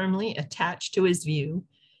not firmly attached to his view.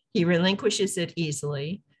 He relinquishes it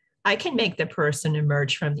easily. I can make the person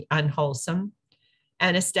emerge from the unwholesome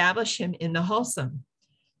and establish him in the wholesome.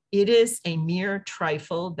 It is a mere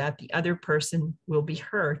trifle that the other person will be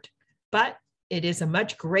hurt, but it is a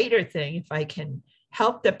much greater thing if I can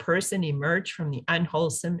help the person emerge from the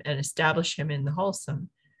unwholesome and establish him in the wholesome.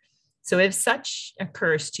 So if such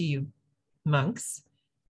occurs to you, monks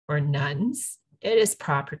or nuns, it is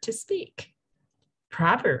proper to speak.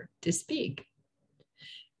 Proper to speak.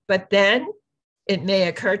 But then it may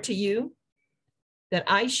occur to you that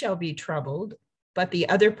I shall be troubled, but the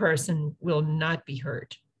other person will not be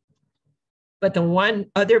hurt. But the one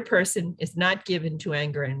other person is not given to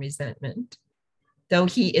anger and resentment, though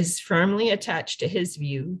he is firmly attached to his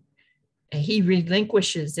view, he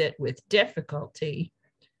relinquishes it with difficulty,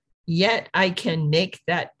 yet I can make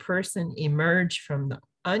that person emerge from the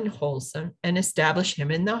unwholesome and establish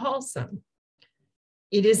him in the wholesome.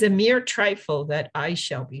 It is a mere trifle that I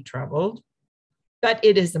shall be troubled, but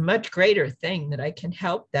it is a much greater thing that I can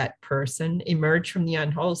help that person emerge from the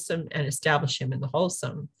unwholesome and establish him in the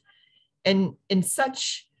wholesome. And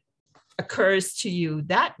such occurs to you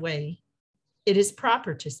that way, it is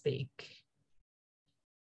proper to speak.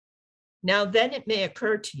 Now then it may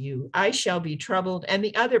occur to you, I shall be troubled and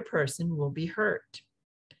the other person will be hurt.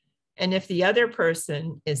 And if the other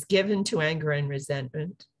person is given to anger and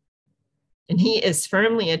resentment, and he is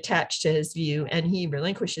firmly attached to his view and he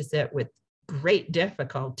relinquishes it with great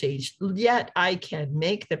difficulty, yet I can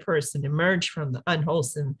make the person emerge from the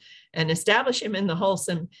unwholesome and establish him in the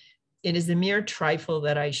wholesome. It is a mere trifle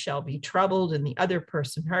that I shall be troubled and the other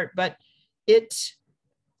person hurt, but it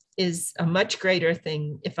is a much greater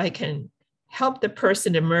thing if I can help the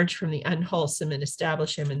person emerge from the unwholesome and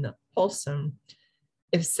establish him in the wholesome.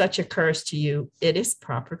 If such occurs to you, it is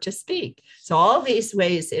proper to speak. So all these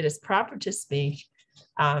ways it is proper to speak.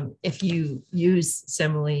 If you use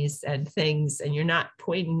similes and things and you're not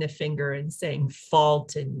pointing the finger and saying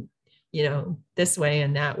fault and, this way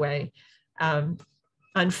and that way.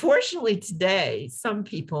 Unfortunately, today, some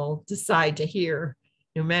people decide to hear,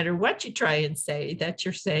 no matter what you try and say, that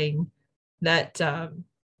you're saying that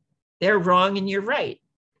they're wrong and you're right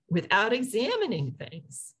without examining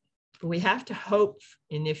things. But we have to hope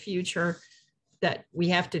in the future that we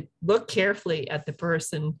have to look carefully at the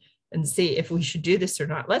person and see if we should do this or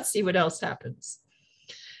not. Let's see what else happens.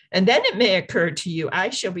 And then it may occur to you, I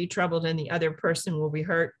shall be troubled and the other person will be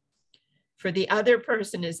hurt. For the other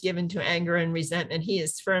person is given to anger and resentment. He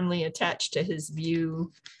is firmly attached to his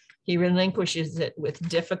view. He relinquishes it with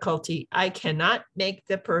difficulty. I cannot make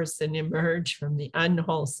the person emerge from the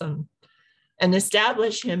unwholesome and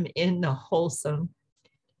establish him in the wholesome.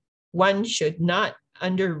 One should not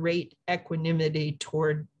underrate equanimity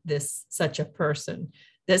toward such a person.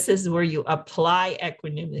 This is where you apply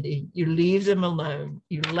equanimity. You leave them alone.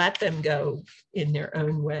 You let them go in their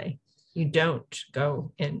own way. You don't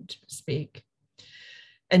go and speak.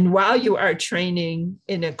 And while you are training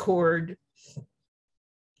in accord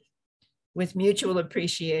with mutual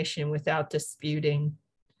appreciation without disputing,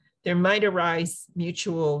 there might arise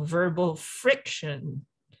mutual verbal friction,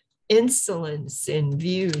 insolence in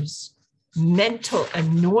views, mental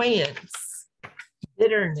annoyance,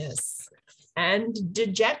 bitterness, and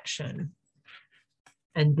dejection.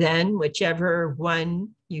 And then whichever one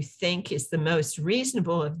you think is the most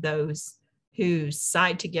reasonable of those who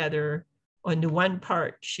side together on the one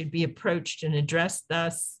part should be approached and addressed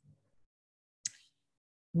thus.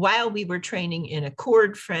 While we were training in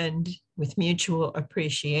accord, friend, with mutual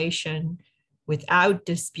appreciation, without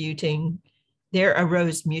disputing, there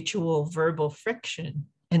arose mutual verbal friction,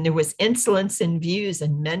 and there was insolence in views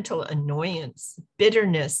and mental annoyance,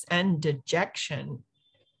 bitterness and dejection.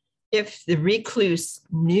 If the recluse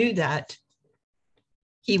knew that,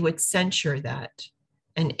 he would censure that.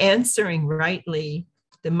 And answering rightly,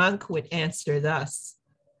 the monk would answer thus,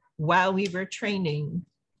 while we were training,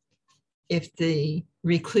 if the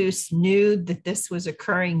recluse knew that this was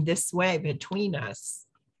occurring this way between us,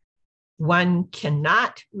 one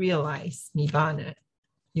cannot realize nibbana.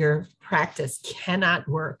 Your practice cannot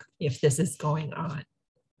work if this is going on.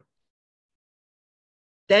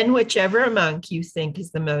 Then whichever monk you think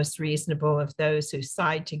is the most reasonable of those who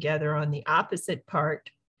side together on the opposite part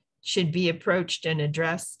should be approached and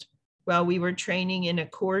addressed. While we were training in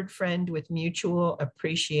accord, friend, with mutual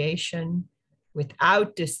appreciation,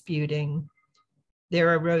 without disputing,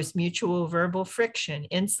 there arose mutual verbal friction,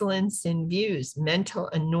 insolence in views, mental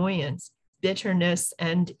annoyance, bitterness,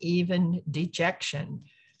 and even dejection,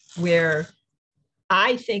 where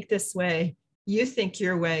I think this way, you think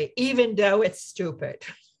your way, even though it's stupid.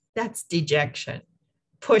 That's dejection,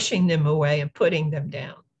 pushing them away and putting them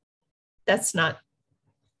down. That's not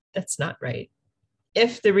right.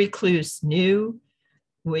 If the recluse knew,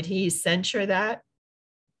 would he censure that?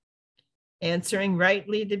 Answering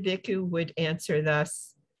rightly, the bhikkhu would answer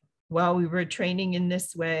thus, while we were training in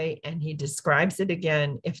this way, and he describes it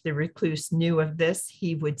again, if the recluse knew of this,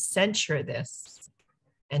 he would censure this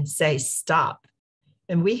and say, stop.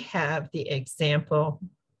 And we have the example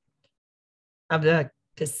of the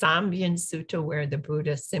Kasambian Sutta, where the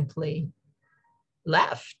Buddha simply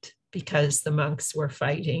left because the monks were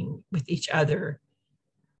fighting with each other,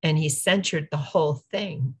 and he censured the whole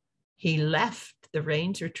thing. He left the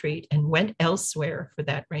rains retreat and went elsewhere for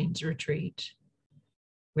that rains retreat.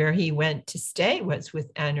 Where he went to stay was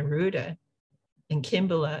with Anuruddha and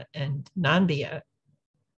Kimbala and Nambiya.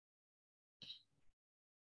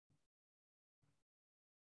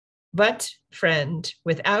 But friend,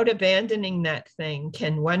 without abandoning that thing,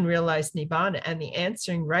 can one realize Nibbana? And the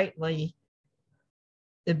answering rightly,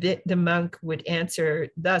 the monk would answer,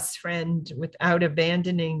 thus, friend, without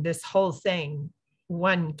abandoning this whole thing,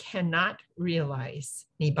 one cannot realize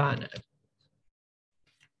Nibbana.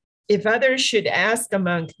 If others should ask a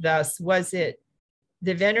monk thus, was it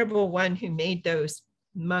the venerable one who made those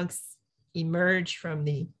monks emerge from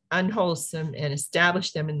the unwholesome and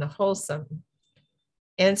establish them in the wholesome?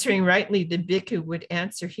 Answering rightly, the bhikkhu would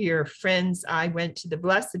answer here, friends, I went to the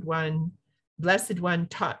Blessed One. Blessed One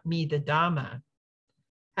taught me the Dhamma.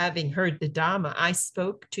 Having heard the Dhamma, I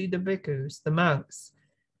spoke to the bhikkhus, the monks.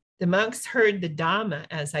 The monks heard the Dhamma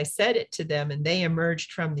as I said it to them, and they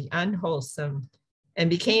emerged from the unwholesome and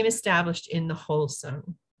became established in the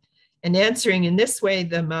wholesome. And answering in this way,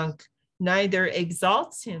 the monk neither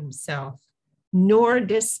exalts himself nor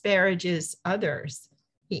disparages others.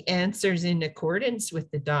 He answers in accordance with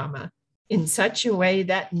the Dhamma in such a way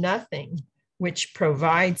that nothing which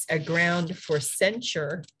provides a ground for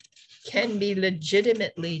censure can be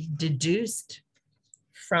legitimately deduced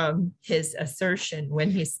from his assertion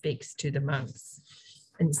when he speaks to the monks.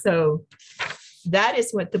 And so that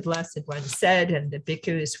is what the Blessed One said, and the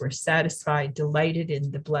bhikkhus were satisfied, delighted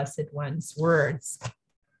in the Blessed One's words.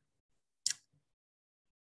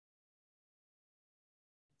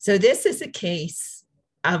 So this is a case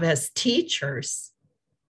of, as teachers,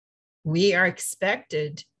 we are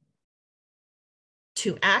expected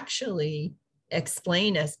to actually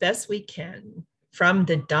explain as best we can from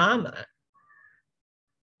the Dhamma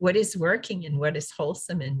what is working and what is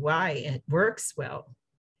wholesome and why it works well,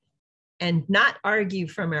 and not argue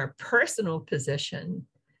from our personal position,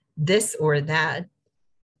 this or that.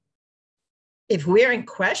 If we're in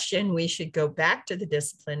question, we should go back to the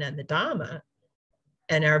discipline and the Dhamma.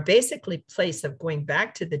 And our basically place of going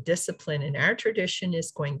back to the discipline in our tradition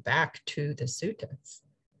is going back to the suttas.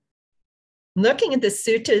 Looking at the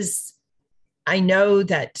suttas, I know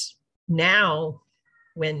that now,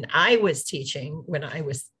 when I was teaching, when I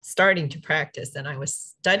was starting to practice and I was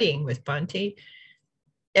studying with Bhante,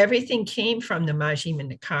 everything came from the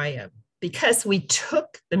Majjhima Nikaya, because we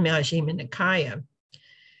took the Majjhima Nikaya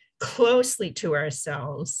closely to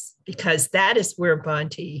ourselves, because that is where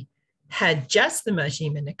Bhante had just the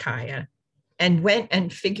Majjhima Nikaya and went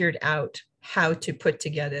and figured out how to put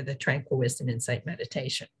together the Tranquil Wisdom Insight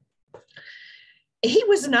Meditation. He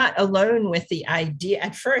was not alone with the idea.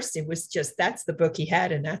 At first, it was just, that's the book he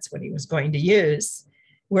had and that's what he was going to use.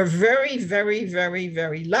 We're very, very, very,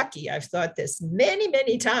 very lucky. I've thought this many,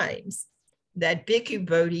 many times, that Bhikkhu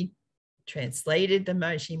Bodhi translated the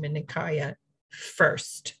Majjhima Nikaya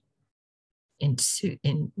first in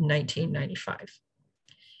 1995.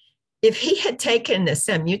 If he had taken the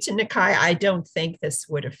Samyutta Nikaya, I don't think this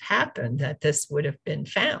would have happened, that this would have been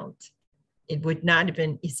found. It would not have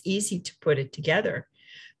been as easy to put it together.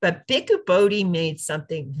 But Bhikkhu Bodhi made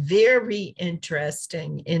something very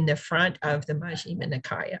interesting in the front of the Majjhima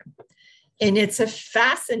Nikaya. And it's a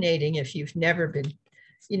fascinating, if you've never been,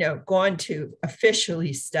 gone to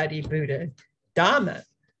officially study Buddha Dhamma,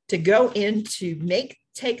 to go into,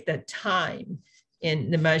 take the time in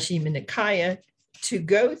the Majjhima Nikaya to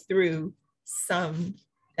go through some,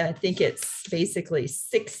 I think it's basically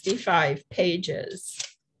 65 pages.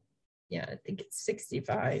 Yeah, I think it's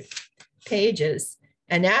 65 pages.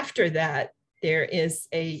 And after that, there is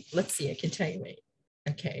let's see, I can tell you,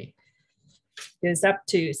 okay. There's up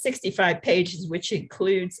to 65 pages, which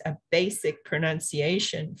includes a basic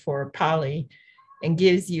pronunciation for Pali and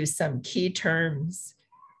gives you some key terms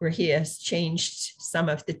where he has changed some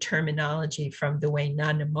of the terminology from the way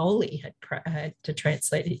Nanamoli had to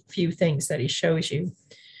translate a few things that he shows you.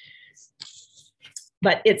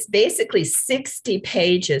 But it's basically 60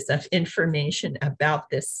 pages of information about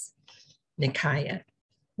this Nikaya.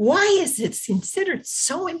 Why is it considered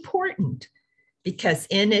so important? Because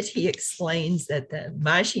in it, he explains that the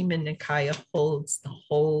Majjhima Nikaya holds the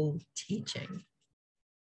whole teaching.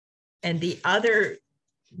 And the other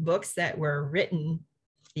books that were written,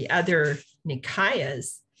 the other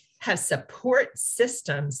Nikayas, have support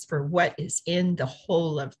systems for what is in the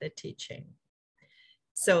whole of the teaching.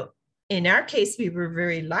 So in our case, we were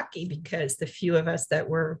very lucky, because the few of us that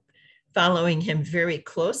were following him very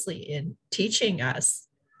closely in teaching us,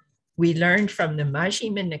 we learned from the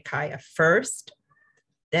Majjhima Nikaya first,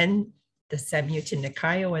 then the Samyutta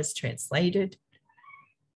Nikaya was translated,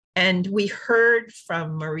 and we heard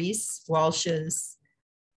from Maurice Walsh's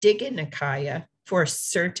Digha Nikaya for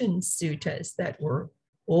certain suttas that were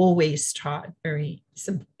always taught,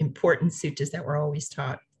 some important suttas that were always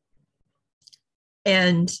taught.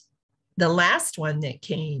 And the last one that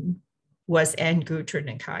came was Anguttara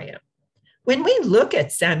Nikaya. When we look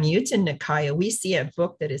at Samyutta Nikaya, we see a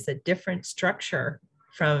book that is a different structure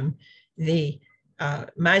from the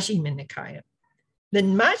Majjhima Nikaya. The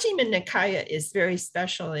Majjhima Nikaya is very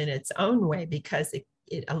special in its own way because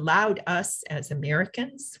it allowed us as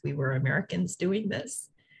Americans, we were Americans doing this,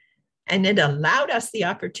 and it allowed us the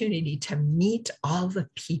opportunity to meet all the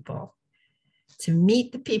people, to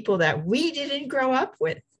meet the people that we didn't grow up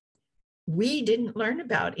with. We didn't learn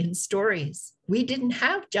about in stories. We didn't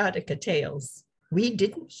have Jataka tales. We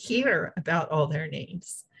didn't hear about all their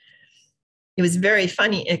names. It was a very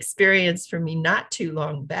funny experience for me not too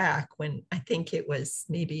long back when I think it was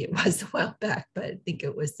a while back, but I think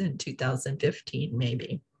it was in 2015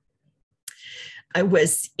 maybe. I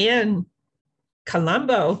was in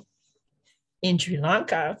Colombo in Sri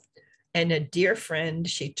Lanka, and a dear friend,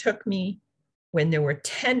 she took me when there were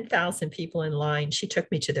 10,000 people in line. She took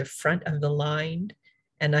me to the front of the line,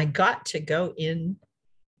 and I got to go in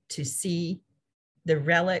to see the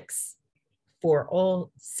relics for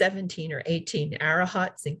all 17 or 18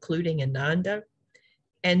 arahats, including Ananda.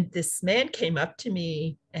 And this man came up to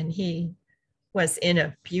me, and he was in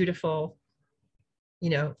a beautiful,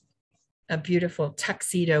 a beautiful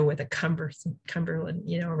tuxedo with a Cumberland,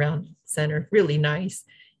 around center, really nice.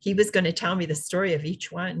 He was going to tell me the story of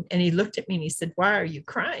each one. And he looked at me and he said, "Why are you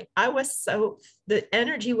crying?" The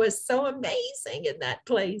energy was so amazing in that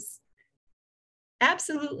place.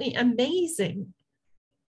 Absolutely amazing.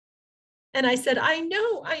 And I said, I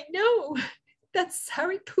know, that's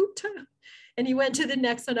Sariputta. And he went to the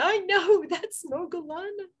next one. I know, that's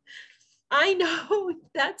Moggallana. I know,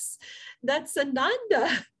 that's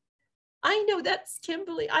Ananda. I know, that's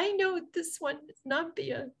Kimberly. I know this one is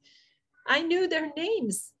Nampia. I knew their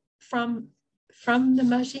names from the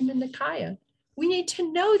Majjhima Nikaya. We need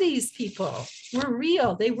to know these people. We're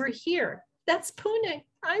real. They were here. That's Pune.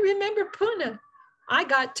 I remember Pune. I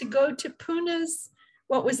got to go to Pune's,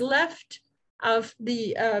 what was left of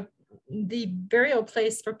the burial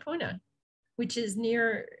place for Pune, which is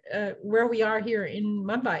near where we are here in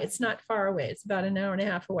Mumbai. It's not far away. It's about an hour and a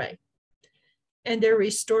half away. And they're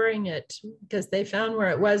restoring it because they found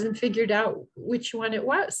where it was and figured out which one it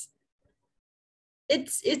was.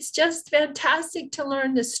 It's just fantastic to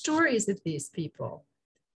learn the stories of these people.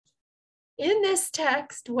 In this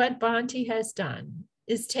text, what Bhante has done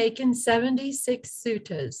is taken 76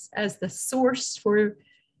 suttas as the source for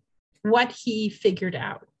what he figured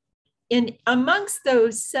out. In amongst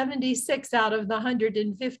those 76 out of the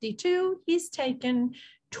 152, he's taken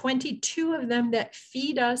 22 of them that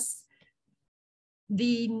feed us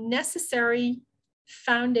the necessary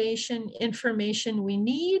foundation information we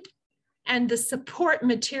need and the support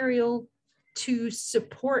material to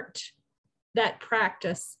support that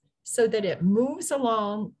practice so that it moves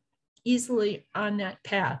along easily on that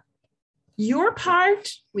path. Your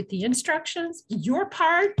part with the instructions, your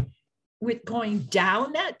part with going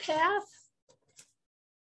down that path,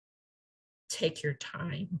 take your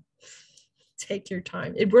time. Take your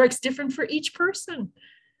time. It works different for each person.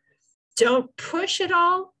 Don't push it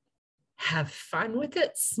all. Have fun with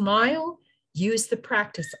it. Smile. Use the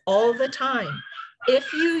practice all the time.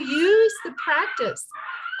 If you use the practice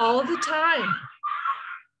all the time,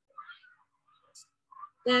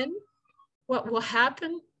 then what will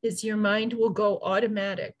happen is your mind will go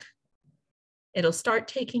automatic. It'll start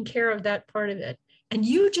taking care of that part of it. And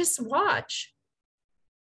you just watch.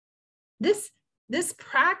 This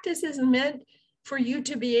practice is meant for you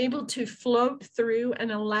to be able to float through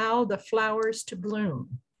and allow the flowers to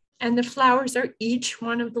bloom. And the flowers are each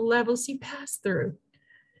one of the levels you pass through.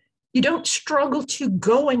 You don't struggle to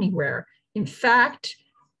go anywhere. In fact,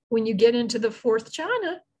 when you get into the fourth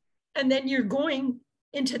jhana, and then you're going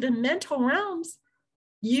into the mental realms,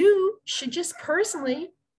 you should just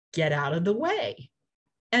personally get out of the way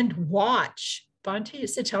and watch. Bhante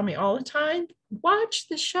used to tell me all the time, watch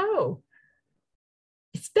the show.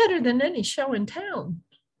 It's better than any show in town.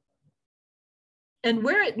 And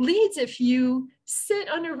where it leads, if you sit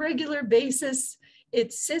on a regular basis,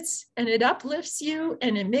 it sits and it uplifts you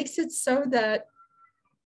and it makes it so that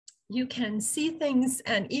you can see things.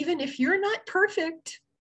 And even if you're not perfect,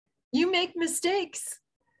 you make mistakes.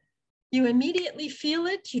 You immediately feel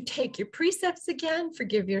it. You take your precepts again,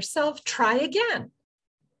 forgive yourself, try again.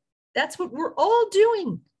 That's what we're all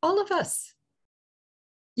doing, all of us.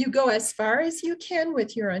 You go as far as you can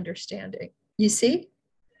with your understanding. You see?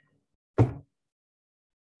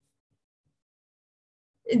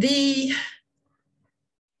 The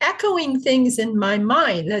echoing things in my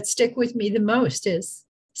mind that stick with me the most is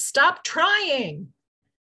stop trying,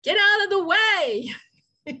 get out of the way.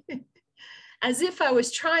 As if I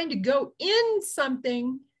was trying to go in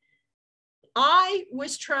something I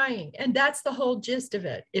was trying, and that's the whole gist of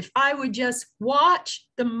it. If I would just watch,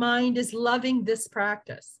 the mind is loving this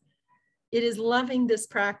practice. It is loving this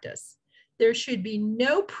practice. There should be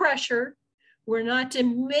no pressure. We're not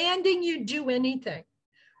demanding you do anything.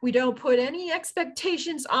 We don't put any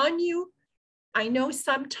expectations on you. I know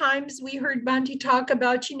sometimes we heard Bhante talk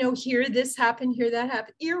about, here this happened, here that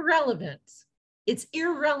happened. Irrelevant. It's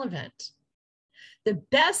irrelevant. The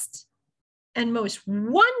best and most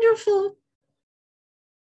wonderful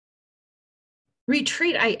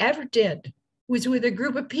retreat I ever did was with a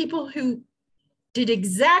group of people who did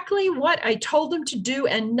exactly what I told them to do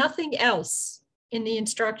and nothing else in the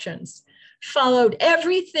instructions, followed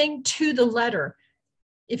everything to the letter.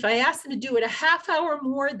 If I asked them to do it a half hour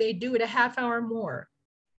more, they do it a half hour more.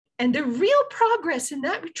 And the real progress in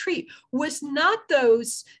that retreat was not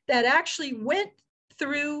those that actually went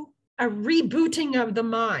through a rebooting of the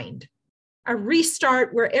mind, a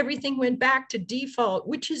restart where everything went back to default,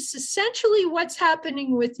 which is essentially what's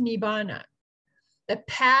happening with Nibbana. The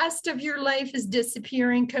past of your life is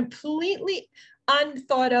disappearing, completely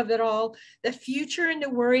unthought of at all. The future and the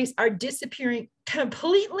worries are disappearing,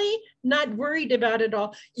 completely not worried about it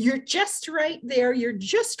all. You're just right there. You're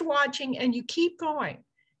just watching and you keep going.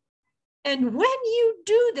 And when you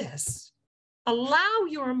do this, allow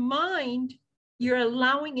your mind, you're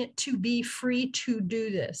allowing it to be free to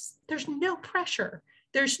do this. There's no pressure.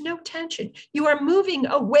 There's no tension. You are moving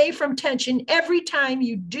away from tension every time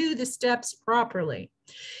you do the steps properly.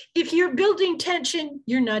 If you're building tension,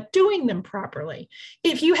 you're not doing them properly.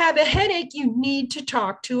 If you have a headache, you need to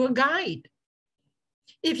talk to a guide.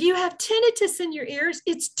 If you have tinnitus in your ears,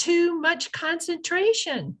 it's too much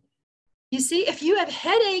concentration. You see, if you have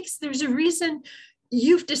headaches, there's a reason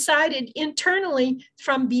you've decided internally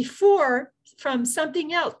from before, from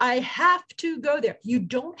something else, I have to go there. You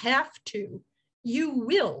don't have to. You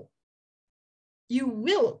will. You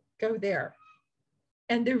will go there.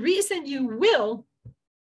 And the reason you will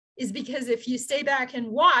is because if you stay back and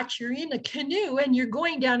watch, you're in a canoe and you're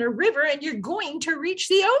going down a river and you're going to reach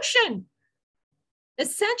the ocean.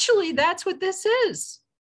 Essentially, that's what this is.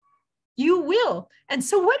 You will. And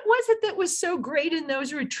so what was it that was so great in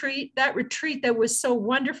those retreat that was so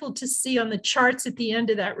wonderful to see on the charts at the end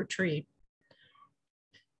of that retreat?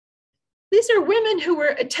 These are women who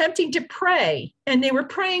were attempting to pray, and they were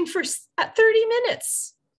praying for 30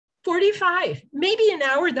 minutes, 45, maybe an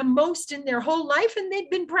hour, the most in their whole life. And they'd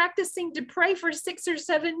been practicing to pray for 6 or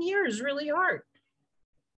 7 years, really hard.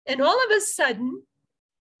 And all of a sudden,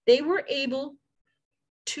 they were able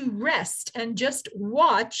to rest and just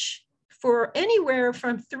watch for anywhere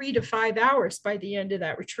from 3 to 5 hours by the end of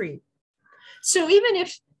that retreat. So even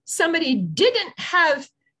if somebody didn't have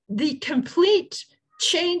the complete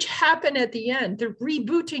change happen at the end, the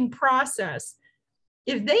rebooting process,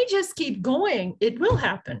 if they just keep going, it will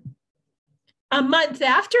happen. A month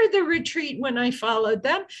after the retreat, when I followed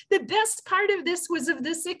them, the best part of this was of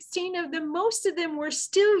the 16 of them, most of them were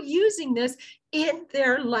still using this in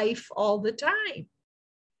their life all the time.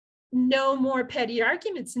 No more petty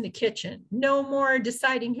arguments in the kitchen. No more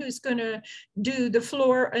deciding who's going to do the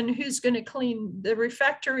floor and who's going to clean the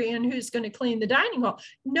refectory and who's going to clean the dining hall.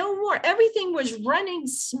 No more. Everything was running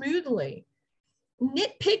smoothly.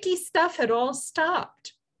 Nitpicky stuff had all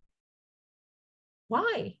stopped.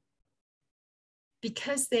 Why?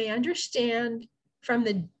 Because they understand from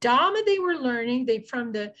the Dhamma they were learning,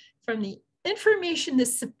 from the information, the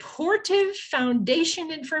supportive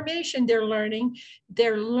foundation information they're learning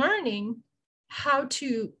how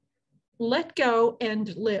to let go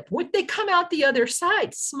and live. Would they come out the other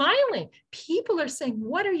side smiling? People are saying,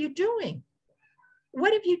 what are you doing?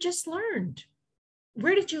 What have you just learned?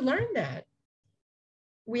 Where did you learn that?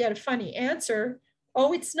 We had a funny answer.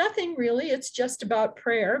 Oh, it's nothing really. It's just about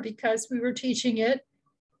prayer, because we were teaching it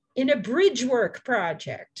in a bridge work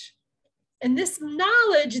project. And this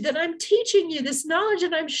knowledge that I'm teaching you, this knowledge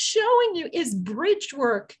that I'm showing you is bridge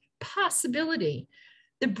work possibility.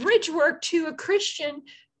 The bridge work to a Christian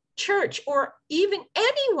church or even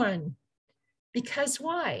anyone. Because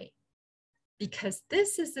why? Because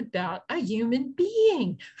this is about a human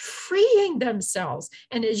being freeing themselves.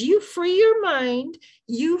 And as you free your mind,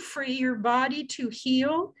 you free your body to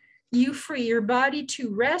heal, you free your body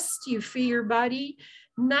to rest, you free your body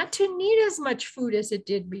not to need as much food as it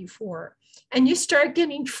did before. And you start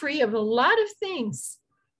getting free of a lot of things.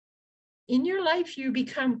 In your life, you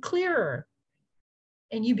become clearer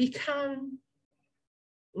and you become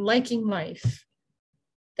liking life.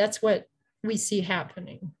 That's what we see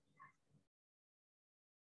happening.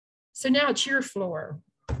 So now it's your floor.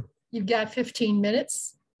 You've got 15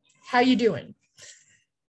 minutes. How you doing?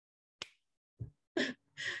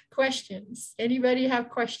 Questions? Anybody have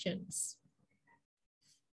questions?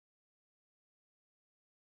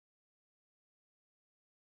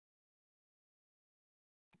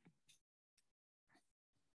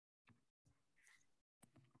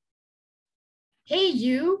 Hey,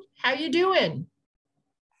 you, how you doing?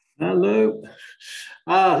 Hello.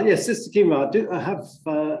 Yes, Sister Khema, I have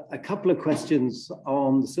a couple of questions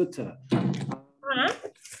on the sutta.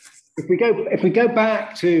 If we go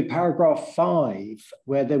back to paragraph 5,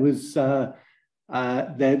 where there was the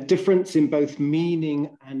difference in both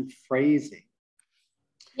meaning and phrasing.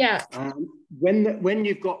 Yeah. When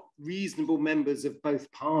you've got reasonable members of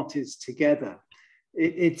both parties together,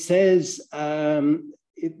 it says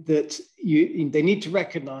that they need to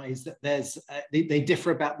recognize that they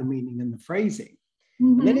differ about the meaning and the phrasing.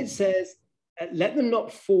 Mm-hmm. And then it says, let them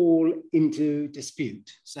not fall into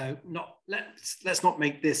dispute. So let's not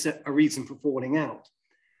make this a reason for falling out.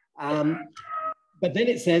 But then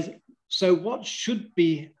it says, so what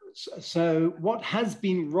has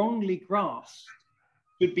been wrongly grasped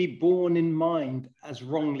should be borne in mind as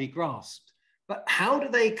wrongly grasped. But how do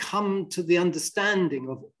they come to the understanding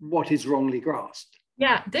of what is wrongly grasped?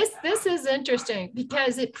 Yeah, this is interesting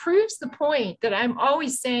because it proves the point that I'm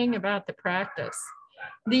always saying about the practice.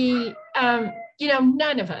 None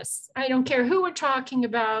of us, I don't care who we're talking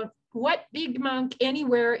about, what big monk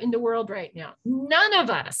anywhere in the world right now, none of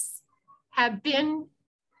us have been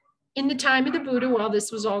in the time of the Buddha while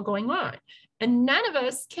this was all going on. And none of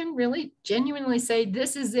us can really genuinely say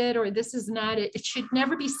this is it or this is not it. It should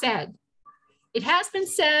never be said. It has been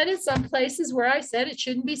said in some places where I said it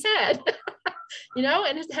shouldn't be said,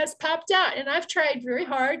 and it has popped out. And I've tried very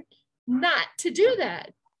hard not to do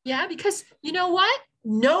that. Yeah, because you know what?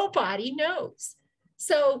 Nobody knows.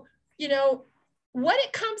 So, what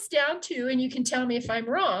it comes down to, and you can tell me if I'm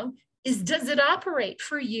wrong, is does it operate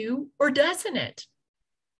for you or doesn't it?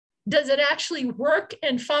 Does it actually work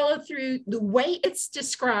and follow through the way it's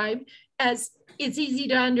described as it's easy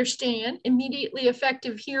to understand, immediately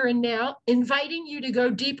effective here and now, inviting you to go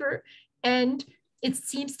deeper, and it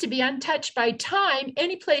seems to be untouched by time.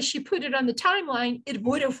 Any place you put it on the timeline, it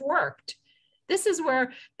would have worked. This is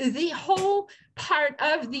where the whole part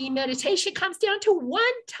of the meditation comes down to one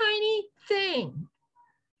tiny thing.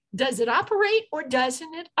 Does it operate or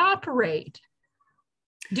doesn't it operate?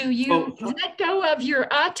 Do you let go of your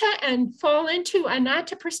atta and fall into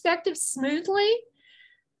anatta perspective smoothly?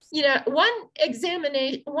 One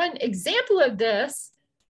example of this,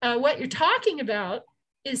 what you're talking about,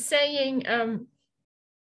 is saying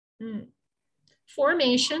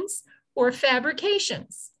formations or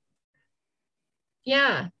fabrications.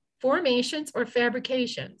 Yeah, formations or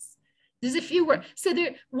fabrications. There's a few words. So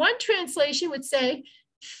one translation would say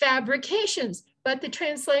fabrications, but the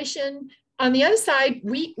translation on the other side,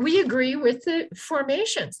 we agree with the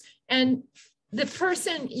formations. And the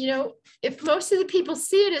person, if most of the people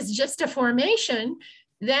see it as just a formation,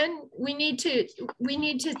 then we need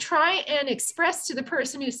to try and express to the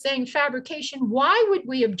person who's saying fabrication, why would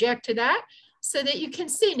we object to that? So that you can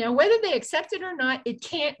see. Now, whether they accept it or not, it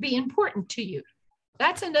can't be important to you.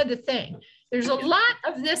 That's another thing. There's a lot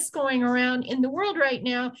of this going around in the world right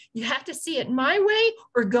now. You have to see it my way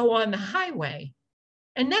or go on the highway.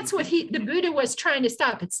 And that's what the Buddha was trying to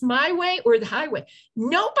stop. It's my way or the highway.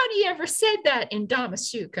 Nobody ever said that in Dhamma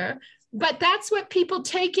Sukha, but that's what people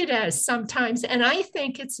take it as sometimes. And I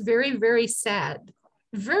think it's very, very sad,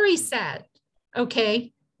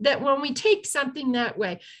 okay, that when we take something that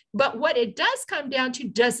way. But what it does come down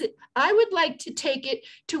to, I would like to take it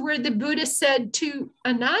to where the Buddha said to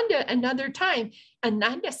Ananda another time.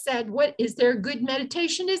 Ananda said, what is there good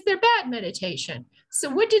meditation? Is there bad meditation? So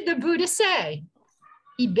what did the Buddha say?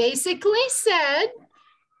 He basically said,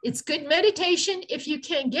 it's good meditation if you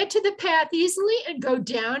can get to the path easily and go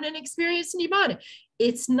down and experience Nibbana.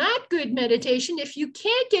 It's not good meditation if you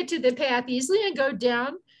can't get to the path easily and go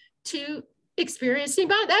down to experience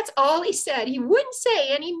Nibbana. That's all he said. He wouldn't say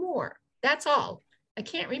any more. That's all. I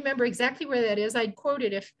can't remember exactly where that is. I'd quote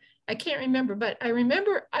it if I can't remember, but I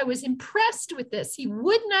remember I was impressed with this. He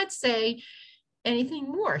would not say anything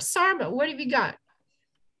more. Sarma, what have you got?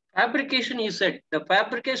 Fabrication, you said. The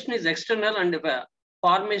fabrication is external and the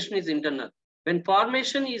formation is internal. When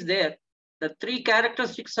formation is there, the three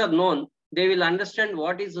characteristics are known. They will understand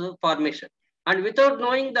what is the formation. And without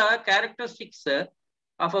knowing the characteristics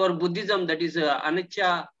of our Buddhism, that is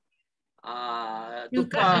anicca,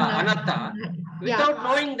 dukkha, anatta, without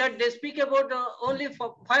knowing that, they speak about only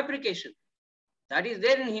fabrication. That is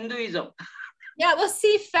there in Hinduism. Yeah, well,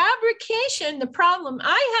 see, fabrication, the problem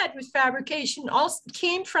I had with fabrication also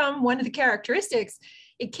came from one of the characteristics.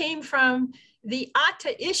 It came from the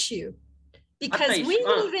atta issue. Because we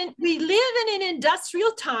live in an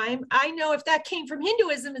industrial time. I know if that came from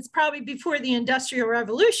Hinduism, it's probably before the Industrial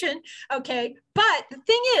Revolution. Okay. But the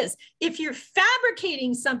thing is, if you're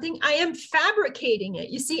fabricating something, I am fabricating it.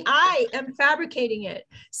 You see, I am fabricating it.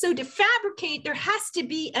 So to fabricate, there has to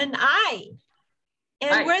be an I.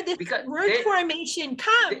 And where the word formation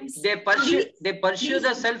comes, they pursue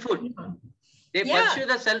the selfhood. They pursue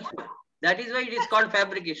the selfhood. That is why it is called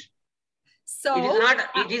fabrication. So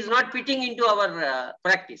it is not fitting into our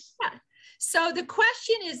practice. Yeah. So the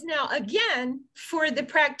question is now, again, for the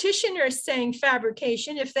practitioners saying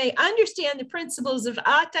fabrication, if they understand the principles of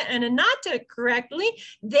atta and anatta correctly,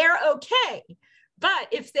 they're okay. But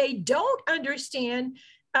if they don't understand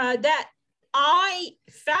that I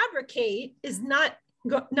fabricate is not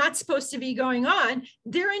supposed to be going on,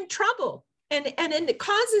 they're in trouble. And it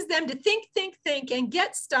causes them to think and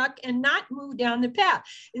get stuck and not move down the path.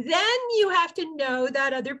 Then you have to know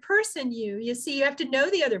that other person, you see, you have to know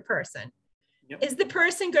the other person. Yep. Is the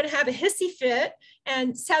person going to have a hissy fit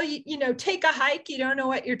and tell you, take a hike, you don't know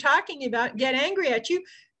what you're talking about, get angry at you?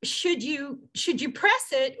 Should you press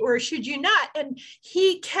it or should you not? And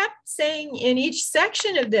he kept saying in each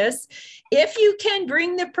section of this, if you can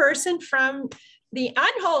bring the person from the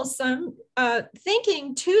unwholesome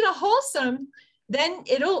thinking to the wholesome, then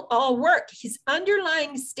it'll all work. His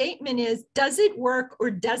underlying statement is, does it work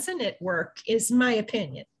or doesn't it work, is my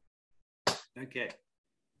opinion. Okay.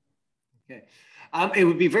 It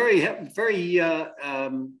would be very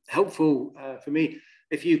helpful for me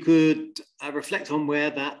if you could reflect on where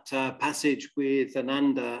that passage with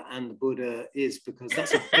Ananda and the Buddha is, because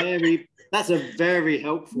that's a very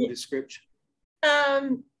helpful description.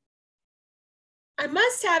 I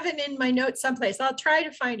must have it in my notes someplace. I'll try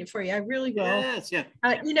to find it for you. I really will. Yes, yeah.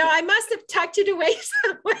 I must have tucked it away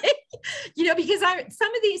some way, because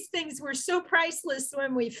some of these things were so priceless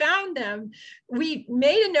when we found them. We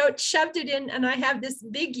made a note, shoved it in, and I have this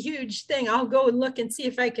big, huge thing. I'll go and look and see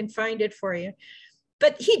if I can find it for you.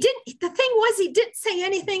 But the thing was, he didn't say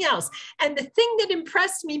anything else. And the thing that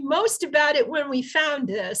impressed me most about it when we found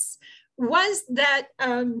this was that,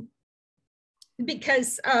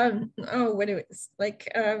 because what it was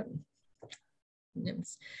like, it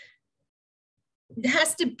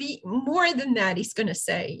has to be more than that. He's going to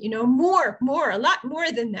say, more, a lot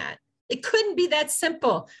more than that. It couldn't be that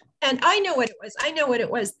simple. And I know what it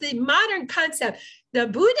was. The modern concept, the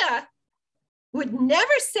Buddha would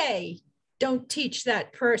never say, don't teach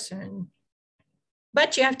that person.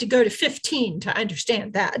 But you have to go to 15 to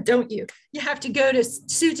understand that, don't you? You have to go to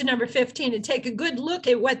Sutta number 15 and take a good look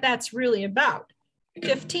at what that's really about.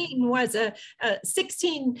 15 was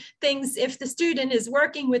 16 things. If the student is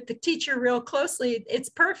working with the teacher real closely, it's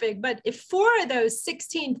perfect. But if 4 of those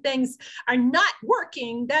 16 things are not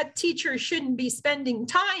working, that teacher shouldn't be spending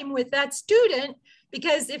time with that student,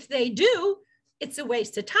 because if they do, it's a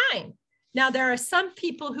waste of time. Now, there are some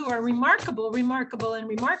people who are remarkable.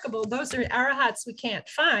 Those are arahats we can't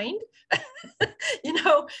find,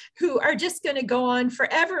 who are just going to go on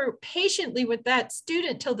forever patiently with that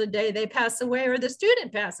student till the day they pass away or the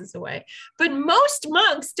student passes away. But most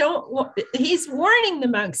monks don't, he's warning the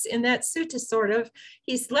monks in that sutta sort of,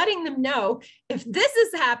 he's letting them know, if this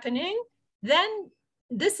is happening, then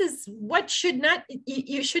this is what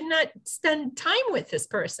you should not spend time with this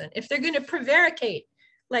person. If they're going to prevaricate,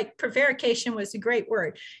 like prevarication was a great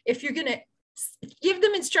word. If you're going to give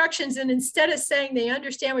them instructions and instead of saying they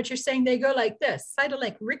understand what you're saying, they go like this, kind of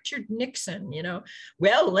like Richard Nixon,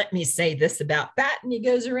 well, let me say this about that. And he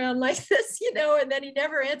goes around like this, and then he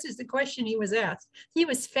never answers the question he was asked. He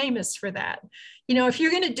was famous for that. If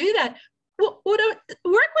you're going to do that, well, work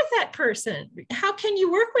with that person. How can you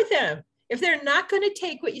work with them? If they're not going to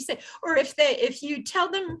take what you say, or if you tell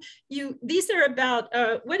them these are about,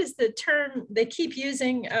 what is the term they keep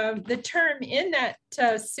using, the term in that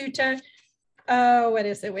sutta, what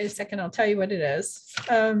is it? Wait a second, I'll tell you what it is.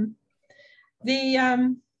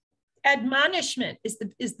 The admonishment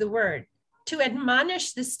is the word, to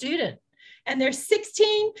admonish the student. And there's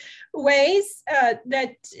 16 ways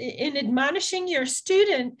that in admonishing your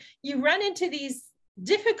student, you run into these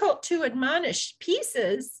difficult to admonish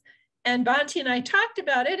pieces. And Bhante and I talked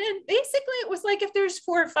about it. And basically it was like, if there's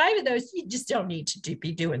 4 or 5 of those, you just don't need to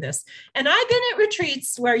be doing this. And I've been at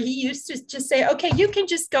retreats where he used to just say, okay, you can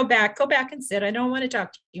just go back and sit. I don't want to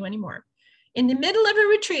talk to you anymore. In the middle of a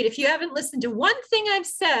retreat, if you haven't listened to one thing I've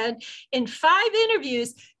said in 5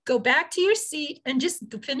 interviews, go back to your seat and just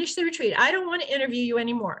finish the retreat. I don't want to interview you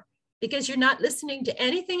anymore, because you're not listening to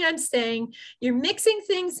anything I'm saying. You're mixing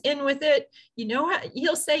things in with it.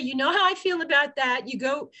 He'll say, how I feel about that. You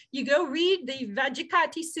go read the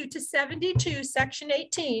Vajjikati Sutta 72, section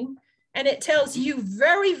 18, And it tells you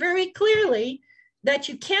very, very clearly that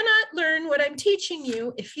you cannot learn what I'm teaching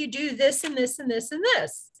you if you do this and this and this and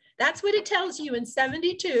this. That's what it tells you in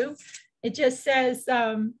 72. It just says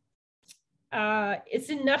it's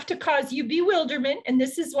enough to cause you bewilderment, and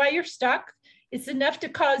this is why you're stuck. It's enough to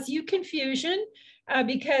cause you confusion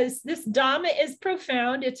because this Dhamma is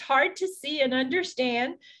profound. It's hard to see and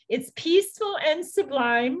understand. It's peaceful and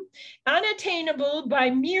sublime, unattainable by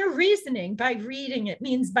mere reasoning, by reading. It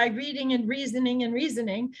means by reading and reasoning and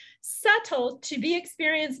reasoning. Subtle to be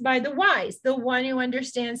experienced by the wise, the one who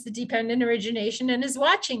understands the dependent origination and is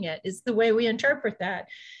watching it, is the way we interpret that.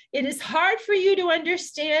 It is hard for you to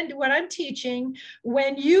understand what I'm teaching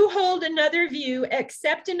when you hold another view,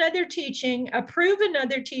 accept another teaching, approve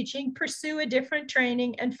another teaching, pursue a different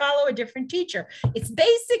training, and follow a different teacher. It's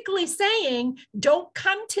basically saying, don't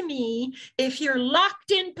come to me if you're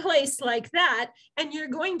locked in place like that and you're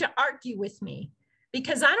going to argue with me,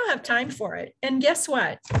 because I don't have time for it. And guess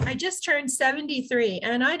what? I just turned 73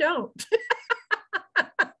 and I don't.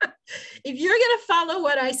 If you're going to follow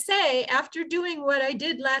what I say after doing what I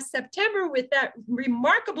did last September with that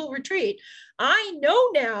remarkable retreat, I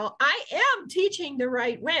know now I am teaching the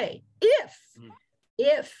right way.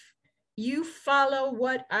 If you follow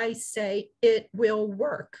what I say, it will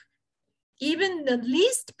work. Even the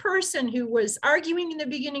least person who was arguing in the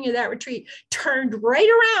beginning of that retreat turned right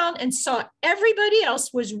around and saw everybody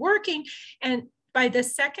else was working, and by the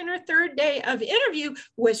second or third day of interview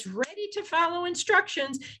was ready to follow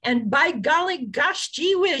instructions. And by golly gosh,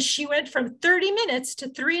 gee whiz, she went from 30 minutes to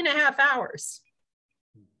 3.5 hours.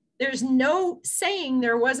 There's no saying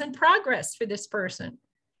there wasn't progress for this person.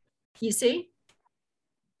 You see?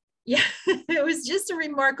 Yeah, it was just a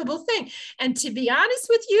remarkable thing. And to be honest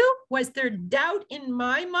with you, was there doubt in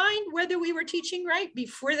my mind whether we were teaching right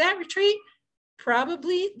before that retreat?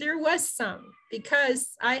 Probably there was some,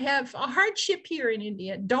 because I have a hardship here in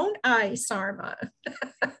India, don't I, Sarma?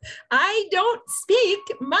 I don't speak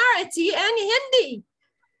Marathi and Hindi.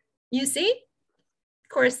 You see? Of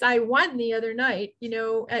course, I won the other night, you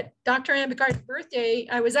know, at Dr. Ambikar's birthday.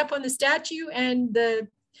 I was up on the statue and the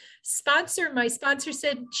sponsor, my sponsor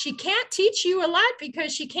said, she can't teach you a lot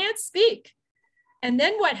because she can't speak. And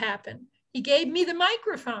then what happened? He gave me the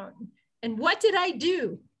microphone. And what did I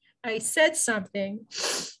do? I said something.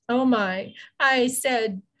 Oh my. I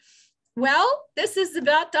said, well, this is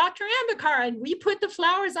about Dr. Ambikar, and we put the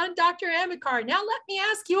flowers on Dr. Ambikar. Now let me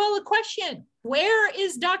ask you all a question. Where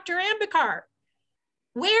is Dr. Ambikar?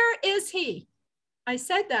 Where is he? I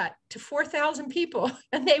said that to 4,000 people,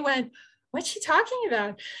 and they went, what's she talking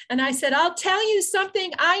about? And I said, I'll tell you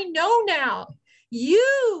something I know now.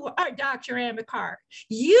 You are Dr. Ambikar.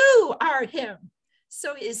 You are him.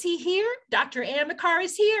 So is he here? Dr. Ambikar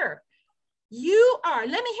is here. You are.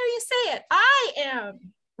 Let me hear you say it. I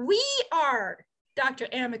am. We are Dr.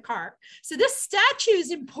 Ambikar. So this statue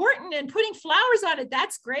is important, and putting flowers on it,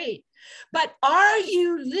 that's great. But are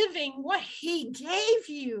you living what he gave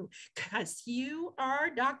you? Because you are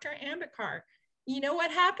Dr. Ambikar. You know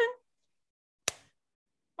what happened?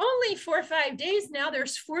 Only 4 or 5 days now,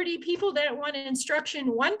 there's 40 people that want instruction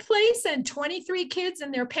one place and 23 kids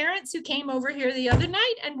and their parents who came over here the other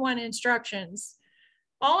night and want instructions.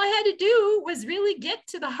 All I had to do was really get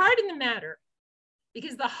to the heart of the matter,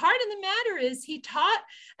 because the heart of the matter is he taught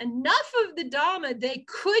enough of the Dhamma they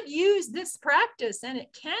could use this practice and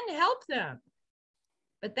it can help them.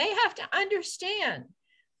 But they have to understand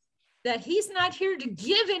that he's not here to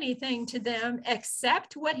give anything to them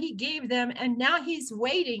except what he gave them. And now he's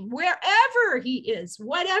waiting wherever he is,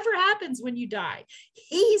 whatever happens when you die,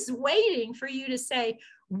 he's waiting for you to say,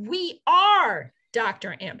 we are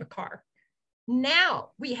Dr. Ambikar.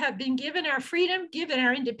 Now we have been given our freedom, given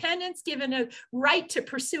our independence, given a right to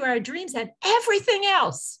pursue our dreams and everything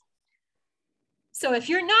else. So if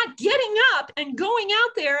you're not getting up and going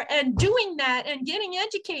out there and doing that and getting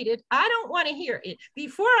educated, I don't want to hear it.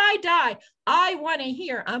 Before I die, I want to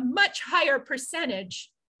hear a much higher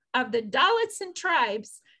percentage of the Dalits and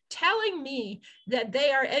tribes telling me that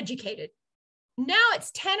they are educated. Now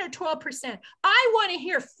it's 10 or 12%. I want to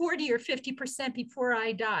hear 40 or 50% before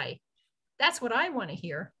I die. That's what I want to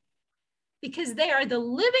hear, because they are the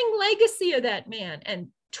living legacy of that man, and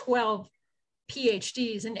 12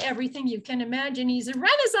 PhDs and everything you can imagine. He's a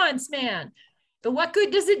Renaissance man. But what good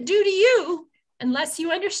does it do to you unless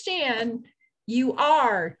you understand you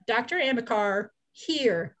are Dr. Ambikar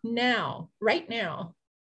here, now, right now?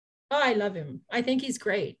 Oh, I love him. I think he's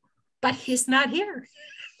great, but he's not here.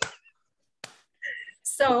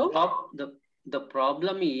 So the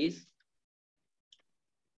problem is,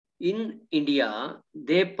 in India,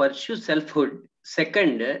 they pursue selfhood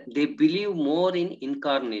second, they believe more in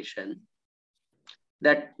incarnation.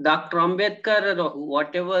 That Dr. Ambedkar, or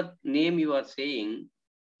whatever name you are saying,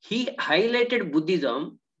 he highlighted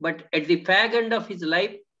Buddhism, but at the fag end of his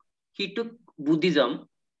life, he took Buddhism.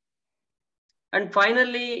 And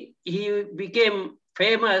finally, he became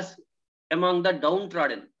famous among the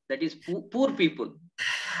downtrodden, that is poor people.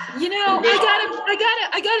 You know,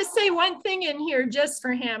 I gotta say one thing in here just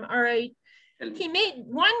for him. All right. He made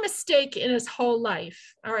one mistake in his whole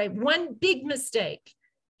life. All right. One big mistake.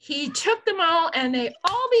 He took them all and they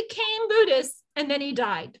all became Buddhists and then he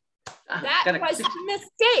died. That was a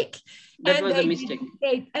mistake. That was a mistake.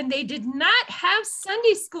 They did not have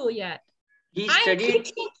Sunday school yet. He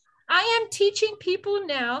studied. I am teaching people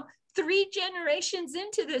now, 3 generations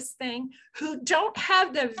into this thing, who don't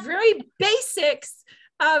have the very basics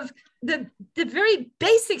of the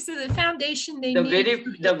foundation they need.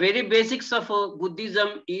 The very basics of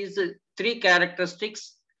Buddhism is 3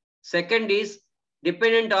 characteristics. Second is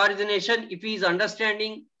dependent origination. If he is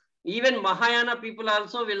understanding, even Mahayana people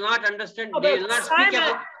also will not understand. They will not speak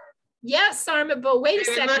about. Yes, Sarma, but wait a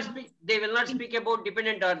second. They will not speak about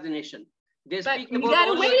dependent origination. They speak about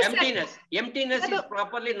only emptiness. Emptiness is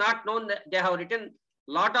properly not known. They have written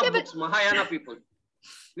a lot of books, Mahayana people,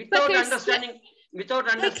 without understanding. All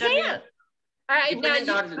right, dependent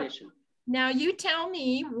origination. Now you tell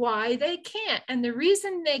me why they can't. And the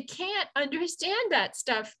reason they can't understand that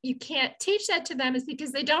stuff, you can't teach that to them, is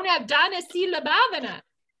because they don't have Dana Sila Bhavana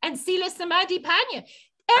and Sila Samadhi Panya.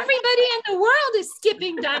 Everybody in the world is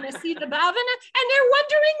skipping Dana Sila Bhavana and they're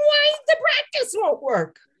wondering why the practice won't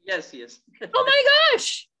work. Yes, yes. Oh my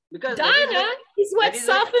gosh. Because Dana is what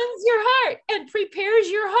softens your heart and prepares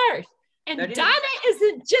your heart. And Dana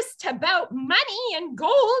isn't just about money and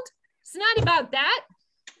gold. It's not about that.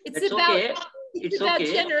 It's about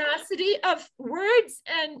generosity of words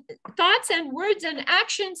and thoughts and words and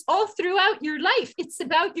actions all throughout your life. It's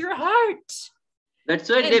about your heart. That's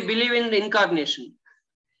why they believe in the incarnation.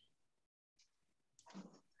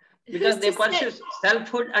 Because they pursue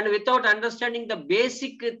selfhood and without understanding the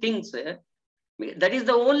basic things. That is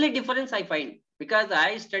the only difference I find. Because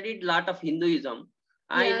I studied a lot of Hinduism.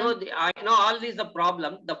 Yeah. I know all these the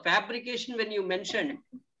problem. The fabrication when you mentioned,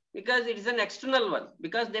 because it is an external one,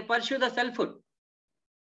 because they pursue the selfhood.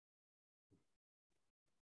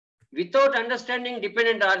 Without understanding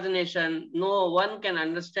dependent origination, no one can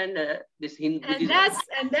understand this Hinduism.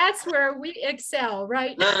 And that's where we excel,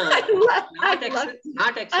 right? Not excel.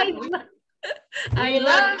 I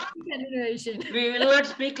love generation. We will not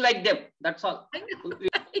speak like them. That's all.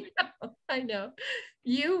 I know.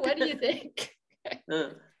 You, what do you think?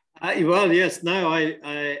 Well, yes, no, I'm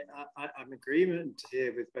in agreement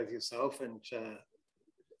here with both yourself and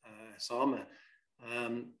Sama,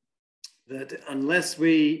 that unless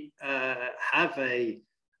we have a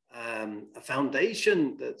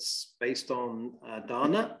foundation that's based on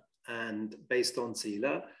dana and based on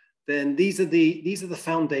sila, then these are the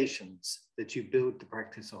foundations that you build the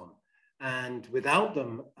practice on. And without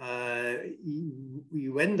them,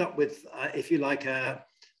 you end up with, if you like,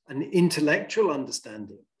 an intellectual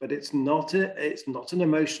understanding, but it's not an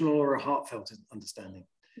emotional or a heartfelt understanding.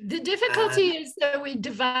 The difficulty is that we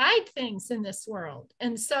divide things in this world.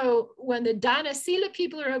 And so when the Dana Sila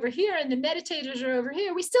people are over here and the meditators are over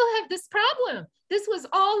here, we still have this problem. This was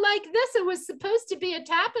all like this. It was supposed to be a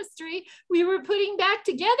tapestry we were putting back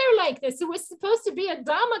together like this. It was supposed to be a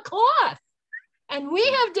Dhamma cloth. And we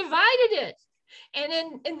have divided it.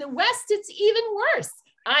 And in the West, it's even worse.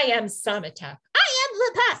 I am samatha. I am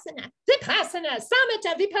vipassana,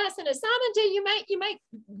 samatha, vipassana. Samatha, you might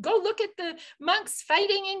go look at the monks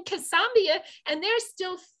fighting in Kasambia, and they're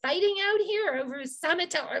still fighting out here over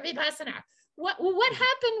samatha or vipassana. What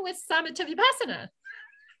happened with samatha vipassana?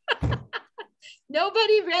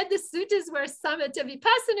 Nobody read the suttas where samatha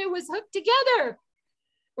vipassana was hooked together,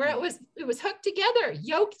 where it was hooked together,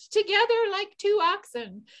 yoked together like 2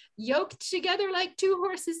 oxen, yoked together like 2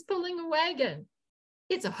 horses pulling a wagon.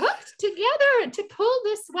 It's hooked together to pull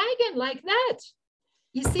this wagon like that.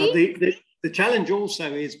 You see? But the challenge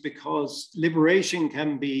also is because liberation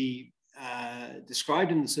can be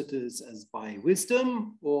described in the suttas as by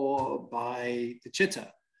wisdom or by the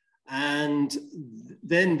chitta. And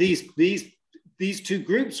then these 2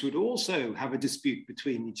 groups would also have a dispute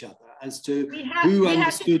between each other as to who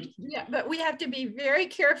understood. But we have to be very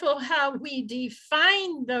careful how we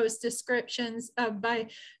define those descriptions of by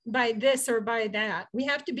this or by that. We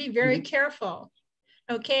have to be very careful,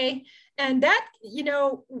 okay? And that,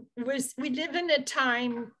 we live in a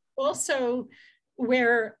time also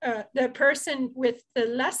where the person with the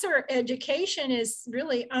lesser education is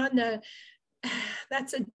really on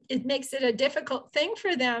it makes it a difficult thing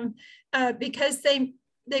for them because they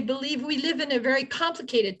believe we live in a very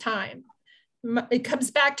complicated time. It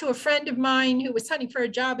comes back to a friend of mine who was hunting for a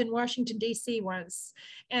job in Washington, D.C. once.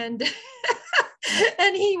 And,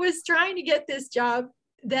 and he was trying to get this job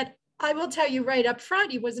that I will tell you right up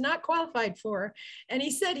front, he was not qualified for. And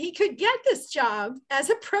he said he could get this job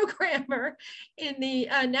as a programmer in the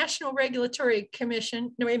National Regulatory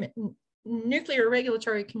Commission. No, wait a minute, Nuclear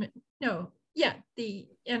Regulatory Commission. No, yeah, the